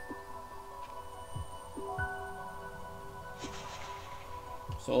it.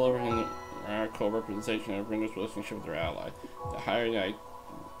 Solar and radical representation of Ringo's relationship with their ally. The higher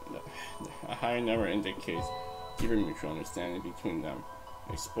A higher number indicates deeper mutual understanding between them.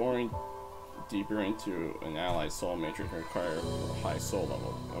 Exploring deeper into an allied soul matrix requires a high soul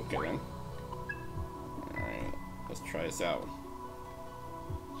level. Okay then. Alright, let's try this out.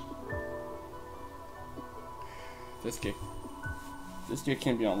 This gate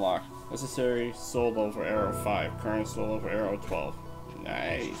can be unlocked. Necessary soul level for arrow 5. Current soul level for arrow 12.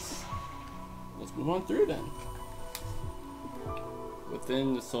 Nice. Let's move on through then.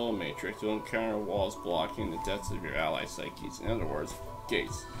 Within the soul matrix, you'll encounter walls blocking the depths of your ally psyches. In other words,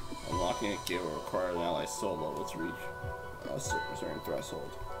 gates. Unlocking a gate will require an ally soul level to reach a certain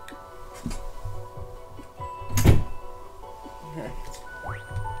threshold.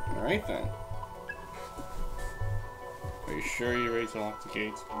 Alright then. Are you sure you're ready to unlock the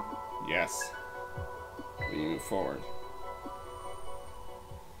gates? Yes. We move forward.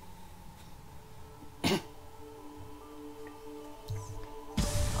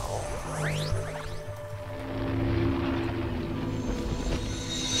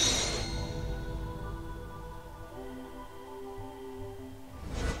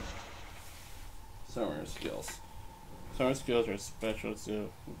 Summoner skills. Summoner skills are special to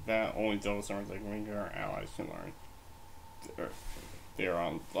that only double summoners like Ringo or allies can learn. They are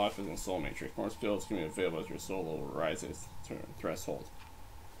unlocked within Soul Matrix. More skills can be available as your soul level rises to a threshold.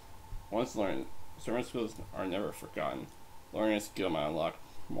 Once learned, summoner skills are never forgotten. Learning a skill might unlock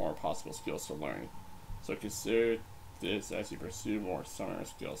more possible skills to learn. So consider this as you pursue more summoner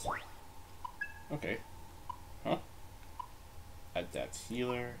skills. Okay. Huh? Adept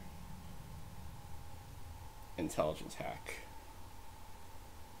healer. Intelligence hack.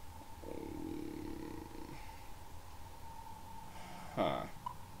 Huh.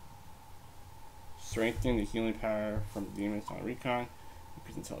 Strengthen the healing power from demons on recon.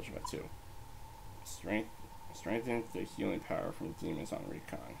 Increase intelligence by 2. Strengthen the healing power from demons on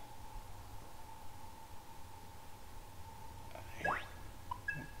recon. I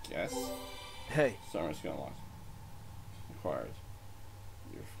guess. Hey. Summoner skill unlocked. Required.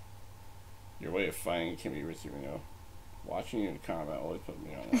 Your way of fighting can be risky, you know. Watching you in combat always put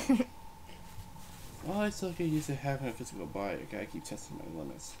me on edge. Well, I still get used to having a physical body. I gotta keep testing my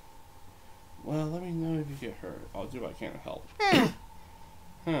limits. Well, let me know if you get hurt. I'll do what I can to help.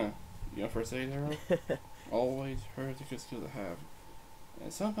 Huh. You know first aid arrow? Always heard it's a good skill to have.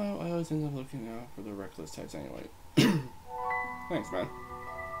 And somehow I always end up looking out for the reckless types anyway. Thanks, man.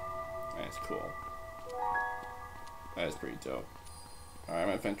 That's cool. That is pretty dope. Alright, I'm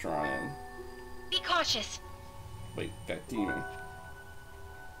gonna venture on in. Be cautious. Wait, that demon.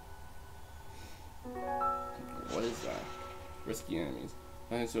 What is that? Risky enemies.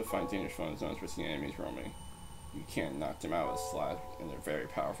 Sometimes you'll find dangerous phone zones, risky enemies roaming. You can't knock them out with a slash, and they're very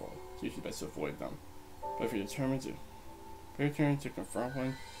powerful. It's usually best to avoid them. But if you're determined to confront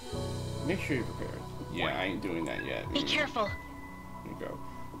one, make sure you're prepared. Yeah, I ain't doing that yet. Be careful. Here you go.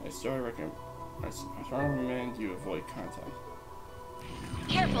 I strongly recommend you avoid contact.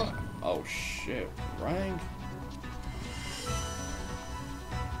 Careful. Oh shit, Rang.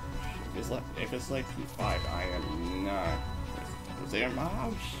 If it's like P5, I am not. Was there?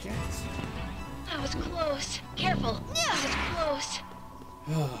 Oh shit. That was close. Careful. That was close.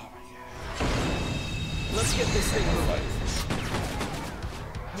 Oh my god. Let's get this thing moving.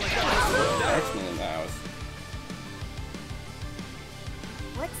 Marksman in the house.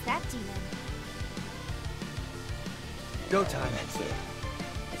 What's that demon? Go time. That's it.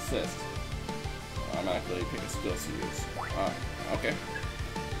 Assist. Automatically pick a skill to use. Okay.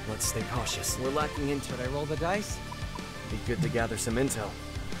 Let's stay cautious. We're lacking intel. Should I roll the dice? Be good to gather some intel.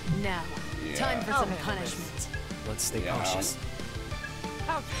 Now, Yeah. time for some punishment. Let's stay Yeah, cautious.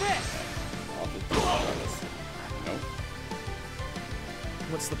 I'll just try this. Nope.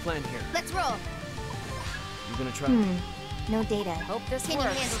 What's the plan here? Let's roll. You gonna try? No data. Hope this Can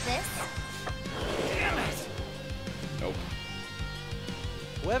works. you handle this? Nope.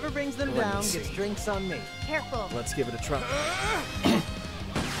 Whoever brings them Let me down see. gets drinks on me. Careful. Let's give it a try.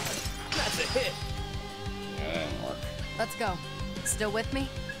 That's a hit. Yeah, that didn't work. Let's go. Still with me?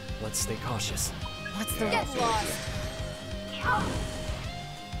 Let's stay cautious. What's Yeah, the I'll stay with you. Well,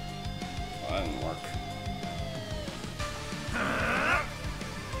 that didn't work.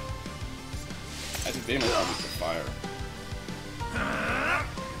 I think they might all be for fire.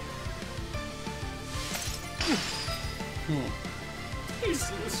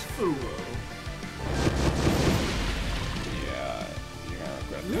 Useless fool. Yeah, you're gonna regret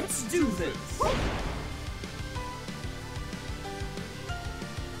that. Let's do this.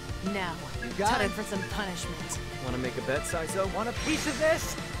 Now, got time it. for some punishment. Want to make a bet, Saizo? Want a piece of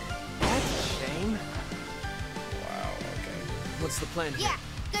this? That's a shame. Wow, okay. What's the plan here? Yeah.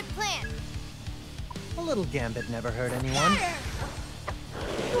 Good plan. A little gambit never hurt anyone.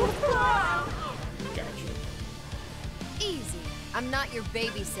 Gotcha. Easy. I'm not your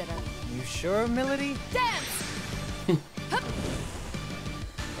babysitter. You sure, Milady? Dance!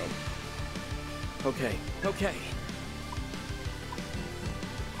 Okay, okay.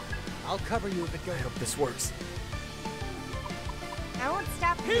 I'll cover you if it goes. I hope this works. I won't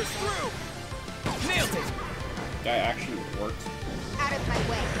stop you. He's through! Nailed it! That actually worked. Out of my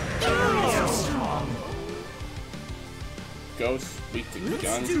way. Ghost, weak to guns.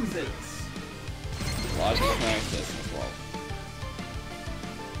 Let's do this! Logic behind this as well.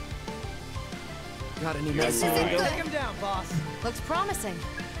 Got any You medicine? have Isn't no good. Take him down, boss. Looks promising.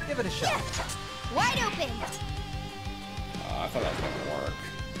 Give it a shot. Wide open. I thought that was gonna work.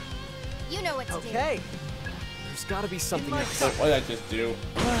 You know what to Okay. There's gotta be something else. So what did I just do?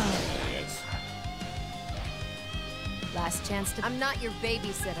 Idiots. Last chance to. I'm not your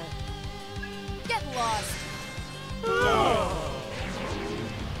babysitter. Get lost.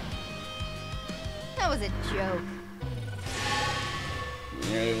 That was a joke. You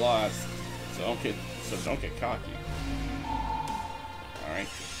nearly lost. So don't get cocky. Alright,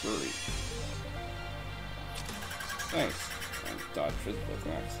 hurry. Thanks. And dodge physical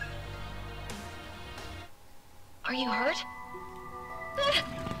attacks. Are you hurt? Ah,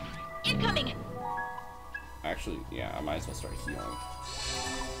 incoming! Actually, yeah, I might as well start healing.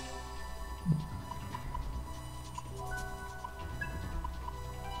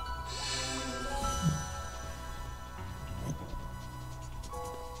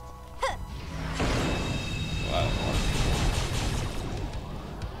 Well, that don't work.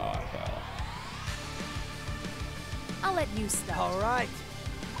 Oh, hell. I'll let you start. All right.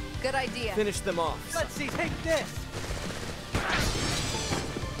 Good idea. Finish them off. Let's see. Take this.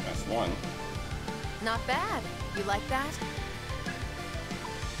 That's one. Not bad. You like that?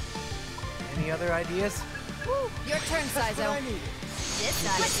 Any other ideas? Woo. Your turn, That's what I Saizo. needed. This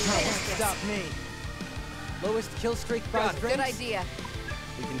side is finished. Stop me. Lowest kill streak by Got it. Good drinks. idea.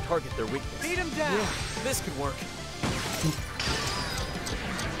 We can target their weakness. Beat him down. Yeah, this could work.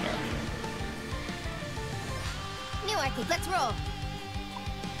 Knew I could. Let's roll.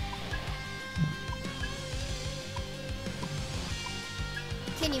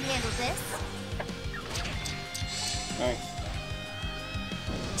 Can you handle this? Thanks.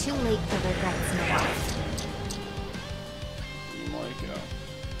 Too late for regrets now. 3 more to go.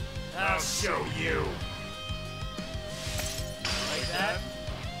 I'll show you. Like that?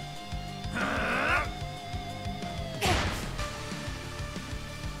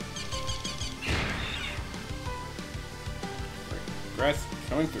 Grass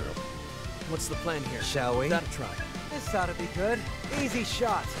coming through. What's the plan here? Shall we? Gotta try. This ought to be good. Easy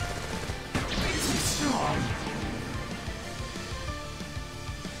shot.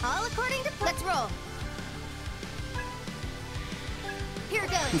 All according to plan. Let's roll. Here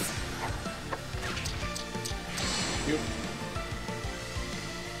goes. Yep.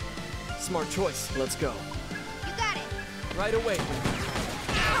 Smart choice. Let's go. You got it. Right away.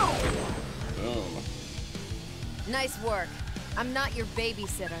 Boom. Nice work. I'm not your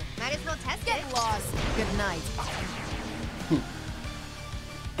babysitter. Might as well test Get it. lost. Good night.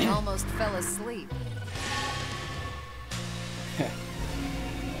 Almost fell asleep.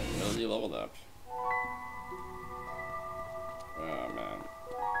 Melody leveled up. Oh man.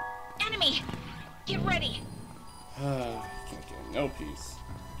 Enemy! Get ready! Can't get no peace.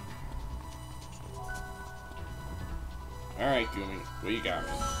 Alright, Gumi, what you got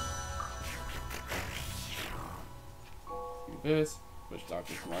me? Do this. Which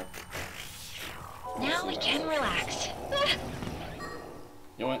Dr. Smart? Now we can relax. Ah,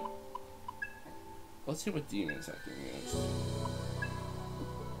 You know what? Let's see what demons I can use.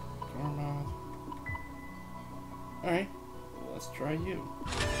 Doorknob. Alright, let's try you.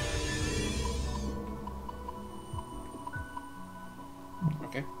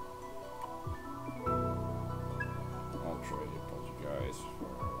 Okay. I'll try to put you guys for...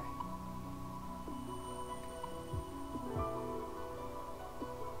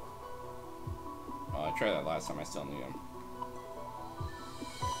 I tried that last time, I still need him.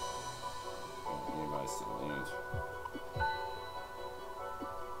 Anybody still needs.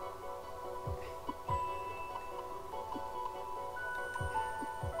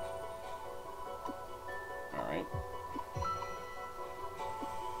 Alright.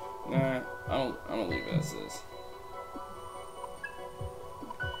 Nah, I'm gonna leave it as is.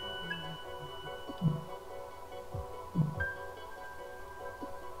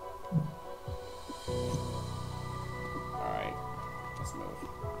 Alright, let's move.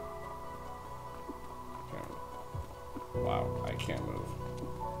 Okay. Wow, I can't move.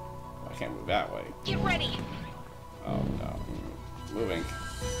 can't move that way. Get ready. Oh no. Moving.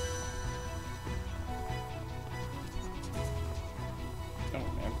 Oh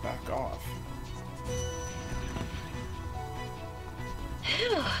man, back off.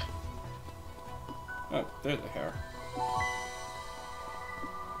 Phew. Oh, there's the hair.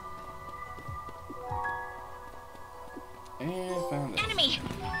 And found it. Enemy.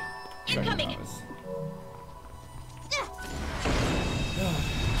 Incoming.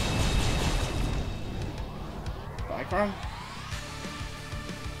 Bicron?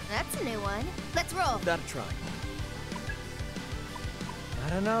 That's a new one. Let's roll. That'll try. I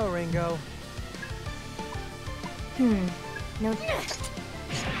don't know, Ringo. No.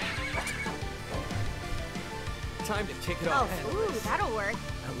 Time to kick it Oh, off. ooh, that'll work.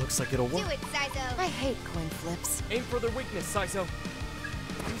 That looks like it'll Do work. it, Saizo. I hate coin flips. Aim for their weakness, Saizo.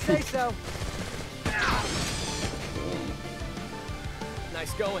 You say so.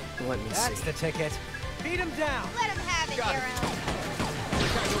 Nice going. Let me That's see. the ticket. Beat him down. Let him have it, Got it. Hero.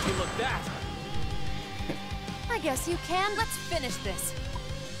 I hope you look that. I guess you can. Let's finish this.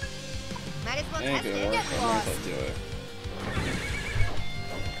 Might as well Ain't test gonna it. work. Get I might lost. as well do it.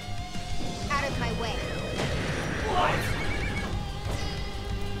 Out of my way.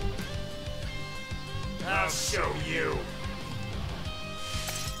 I'll show you.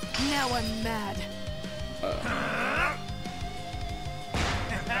 Now I'm mad.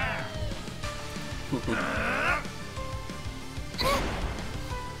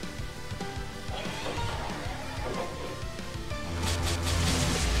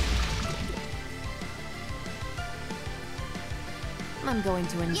 I'm going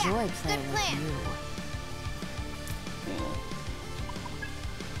to enjoy good playing plan. with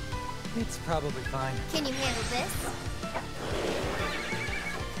you. It's probably fine. Can you handle this?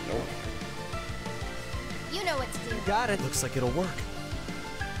 Nope. You know what to do. Got it. Looks like it'll work.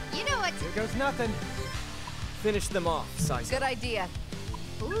 You know what to Here goes nothing. Finish them off, Saizo. Good idea.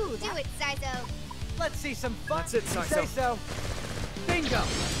 Ooh, do it, Saizo. Let's see some fun. That's it, You Saizo. say so. Bingo.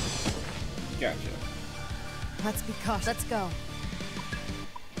 Gotcha. Let's be cautious. Let's go.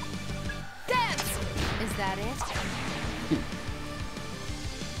 Dance! Is that it?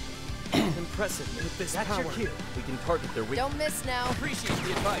 Impressive. With this That's power, your cue. we can target their weakness. Don't miss now. Appreciate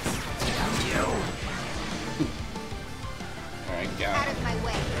the advice. Alright, got Out it. of my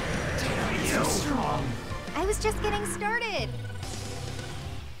way. So strong. I was just getting started.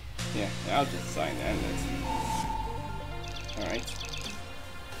 Yeah, I'll just sign that and this. Alright.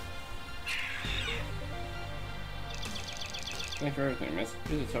 Thank you for everything, miss.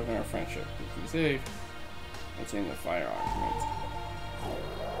 Here's a token of our friendship. If you save, let's aim the firearm.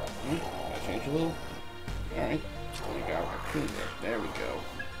 Right. Did I change a little? Alright. We got raccoon there. There we go.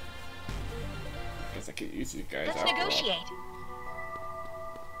 Guess I could use these guys Let's after all. negotiate.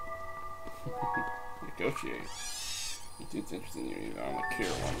 Negotiate. It dude's interested in you, even on the cure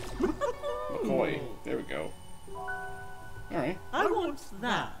one. McCoy. There we go. Alright. I want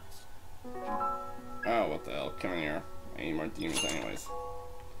that. Oh, what the hell? Come in here. I need more demons anyways.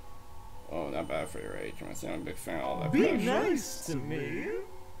 Oh, not bad for your age. I'm a big fan of all that Be trash. nice to me.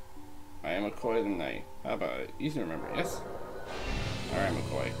 I am McCoy the Knight. How about it? Easy to remember, yes? Alright,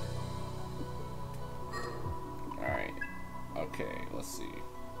 McCoy. Alright. Okay, let's see.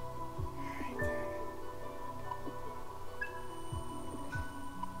 Alright.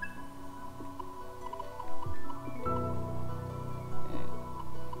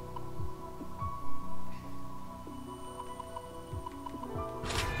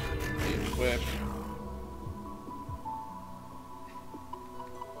 Equip.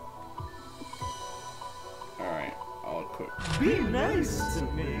 Alright, I'll equip. Be nice to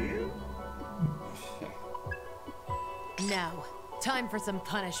me. Now, time for some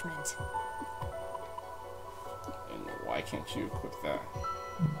punishment. And why can't you equip that?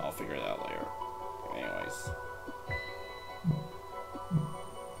 I'll figure it out later. Anyways.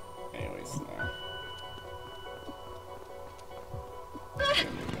 Now.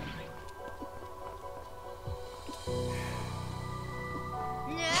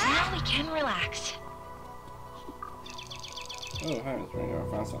 Now we can relax. Oh, hi, Miss Ringo.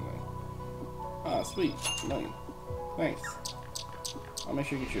 I found something. Ah, sweet. Money. Thanks. I'll make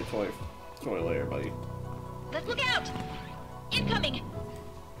sure you get you a toy later, buddy. Let's look out! Incoming!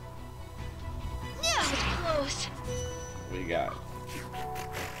 Yeah, that was close. What you got?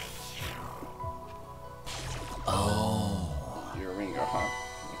 Oh. You're a Ringo, huh?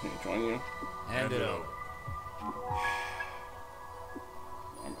 Can I join you? Hand it over.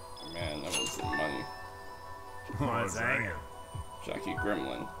 Man, that was some money. What's hanging? Jackie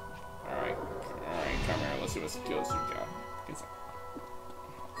Gremlin. Alright, come here. Let's see what skills you got. Get some.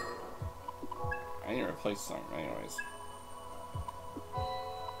 I need to replace some, anyways.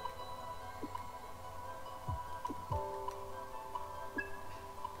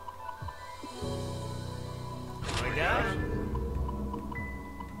 Oh my gosh.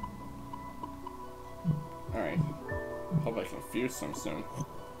 Alright. Hope I can fuse some soon.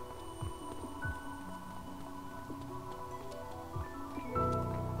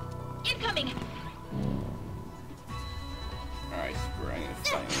 Incoming! Alright, screw it, I need to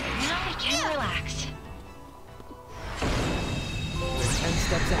find Now we can relax. We're 10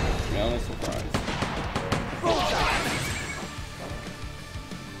 steps ahead. Smell and surprise.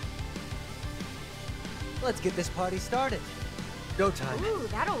 Let's get this party started. Go time. Ooh,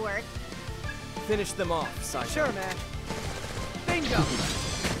 that'll work. Finish them off, Saizo. Sure, man. Bingo!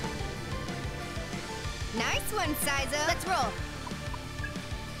 Nice one, Saizo. Let's roll.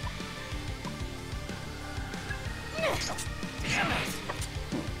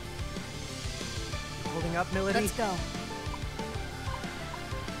 Holding up, Melody? Let's go.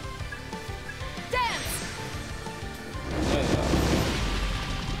 Dance!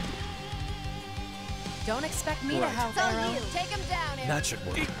 Don't expect me to Right. help, It's all Arrow. you. Take him down, Arrow. That should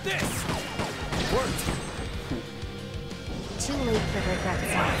work. Eat this! Worked. Too late for regrets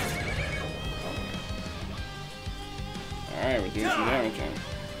now. Alright, we're doing some damage then.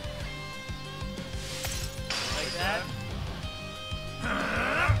 Like that?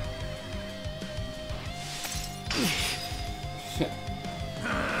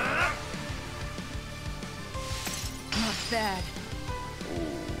 Not bad.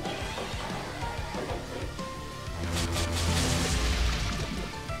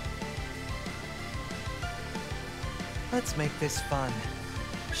 Let's make this fun.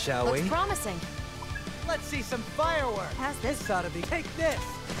 Shall Looks we? promising. Let's see some fireworks. How's this? This ought to be. Take this.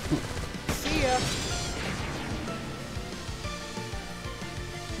 See ya.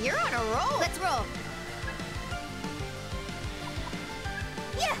 You're on a roll. Let's roll.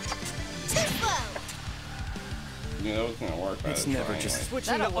 Yeah. Too slow. Yeah, that was gonna work. It's never just anyway.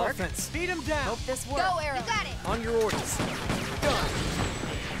 Switching That'll to work. offense. Beat him down. Hope this works. Go, Arrow. You got it. on your orders. Done.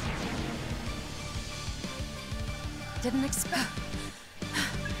 Didn't expect.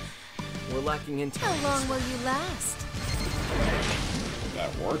 We're lacking How intel. long will you last?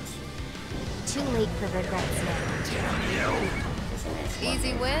 That worked. Too late for regrets now. Guess I'm gonna smart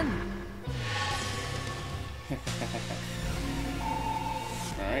Easy move. win.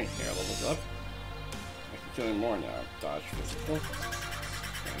 Alright, here levels up. I can kill him more now. Dodge physical.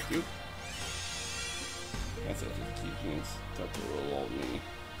 Thank you. That's it, just keep units. Start to roll me.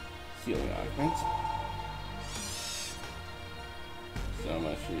 Healing augment. So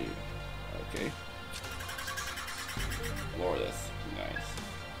much heat. Okay. Lower this. Nice.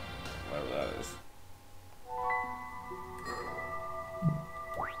 Whatever that is.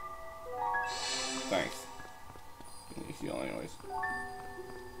 Thanks. Give me heal anyways.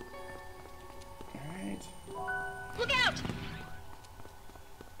 Alright. Look out!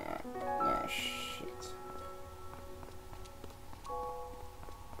 Ah, shit.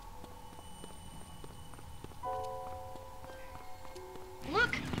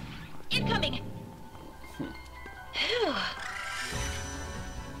 Look! Incoming! Phew.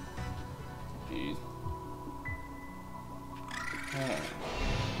 Jeez. Ah.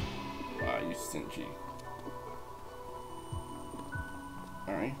 Wow, you stingy.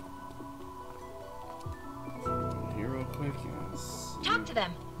 Alright. Here real quick and see. Talk to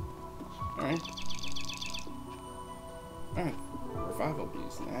them. Alright. Alright. Revival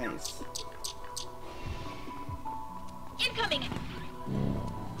beast, nice. Incoming!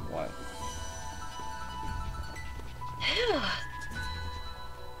 What? Phew.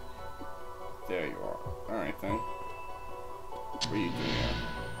 There you are. Alright then. What are you doing there?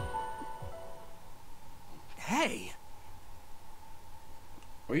 Hey!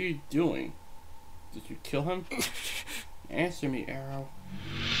 What are you doing? Did you kill him? Answer me, Arrow.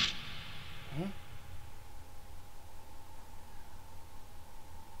 Huh?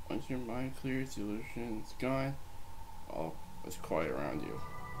 Once your mind clears, the illusion is gone. All is quiet around you.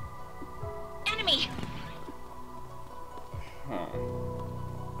 Enemy! Huh.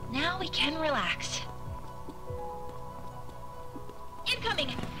 Now we can relax. Incoming!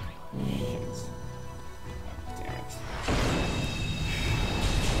 Shit. Damn it.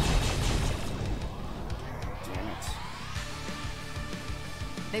 Damn it.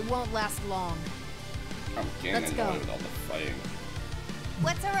 They won't last long. I'm getting Let's go. annoyed with all the fighting.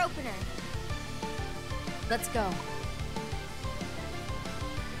 What's our opener? Let's go.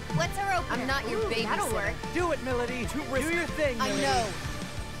 What's our opener? I'm not your Ooh, babysitter. That'll work. Do it, Melody. Do your thing, I Melody. know.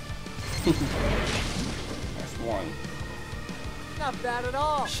 That's one. Not bad at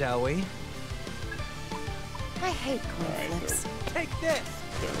all. Shall we? I hate coin Alright, flips. Take this!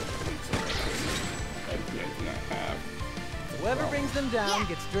 there are things that I do not have. Whoever brings them down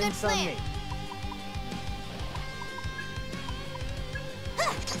gets drinks on me.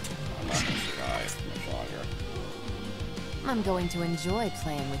 I'm not gonna survive much longer. I'm going to enjoy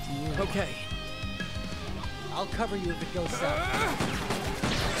playing with you. Okay. I'll cover you if it goes south.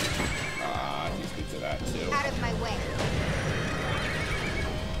 He's good to that too. Out of my way.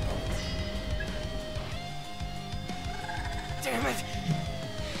 Damn it!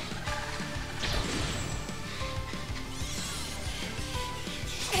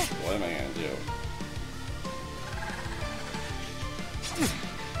 What am I gonna do?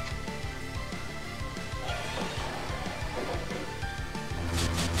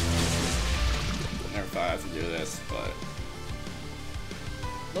 Never thought I had to do this, but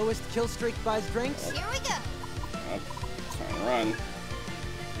Lowest kill streak buys drinks. Here we go. time to run.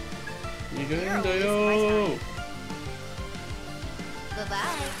 You You're got always yo!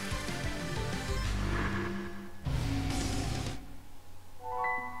 Bye-bye.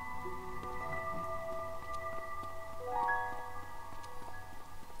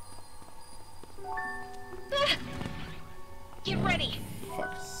 Get ready.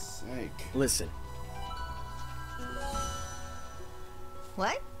 Fuck's sake. Listen.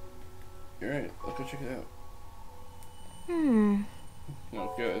 What? You're right. Let's go check it out.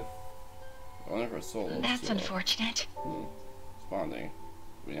 No good. I wonder if our soul looks That's unfortunate. Responding.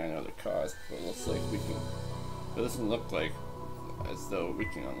 We don't know the cause, but it looks like we can. It doesn't look like as though we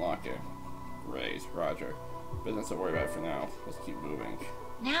can unlock it. Raise, Roger. But that's not to worry about for now. Let's keep moving.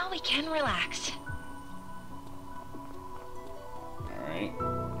 Now we can relax. Alright.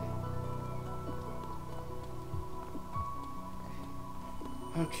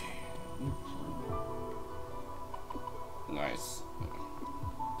 Okay. Nice.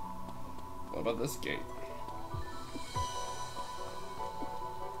 What about this gate?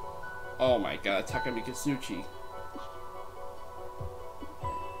 Oh my god, Takami Kasuchi.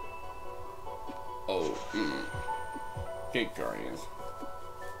 Oh, Gate Guardians.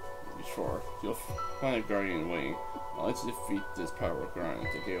 Sure, you'll find a Guardian waiting. Once you defeat this powerful Guardian,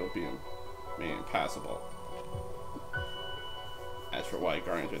 the gate will be made impassable. As for why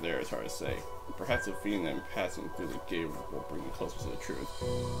Guardians are there, it's hard to say. Perhaps defeating them passing through the gate will bring you closer to the truth.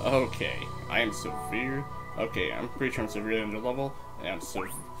 Okay, I am severe. Okay, I'm pretty sure I'm severely under level, and I'm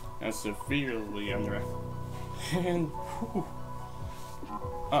severely under. And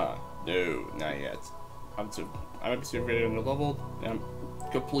no, not yet. I'm severely under leveled, and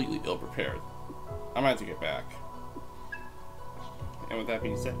I'm completely ill prepared. I'm gonna have to get back. And with that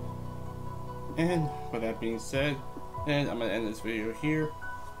being said, and I'm gonna end this video here.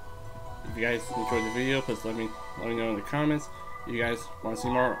 If you guys enjoyed the video, please let me know in the comments. If you guys want to see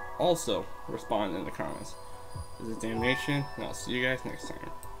more, also respond in the comments. This is Damnation, and I'll see you guys next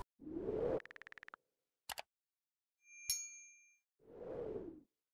time.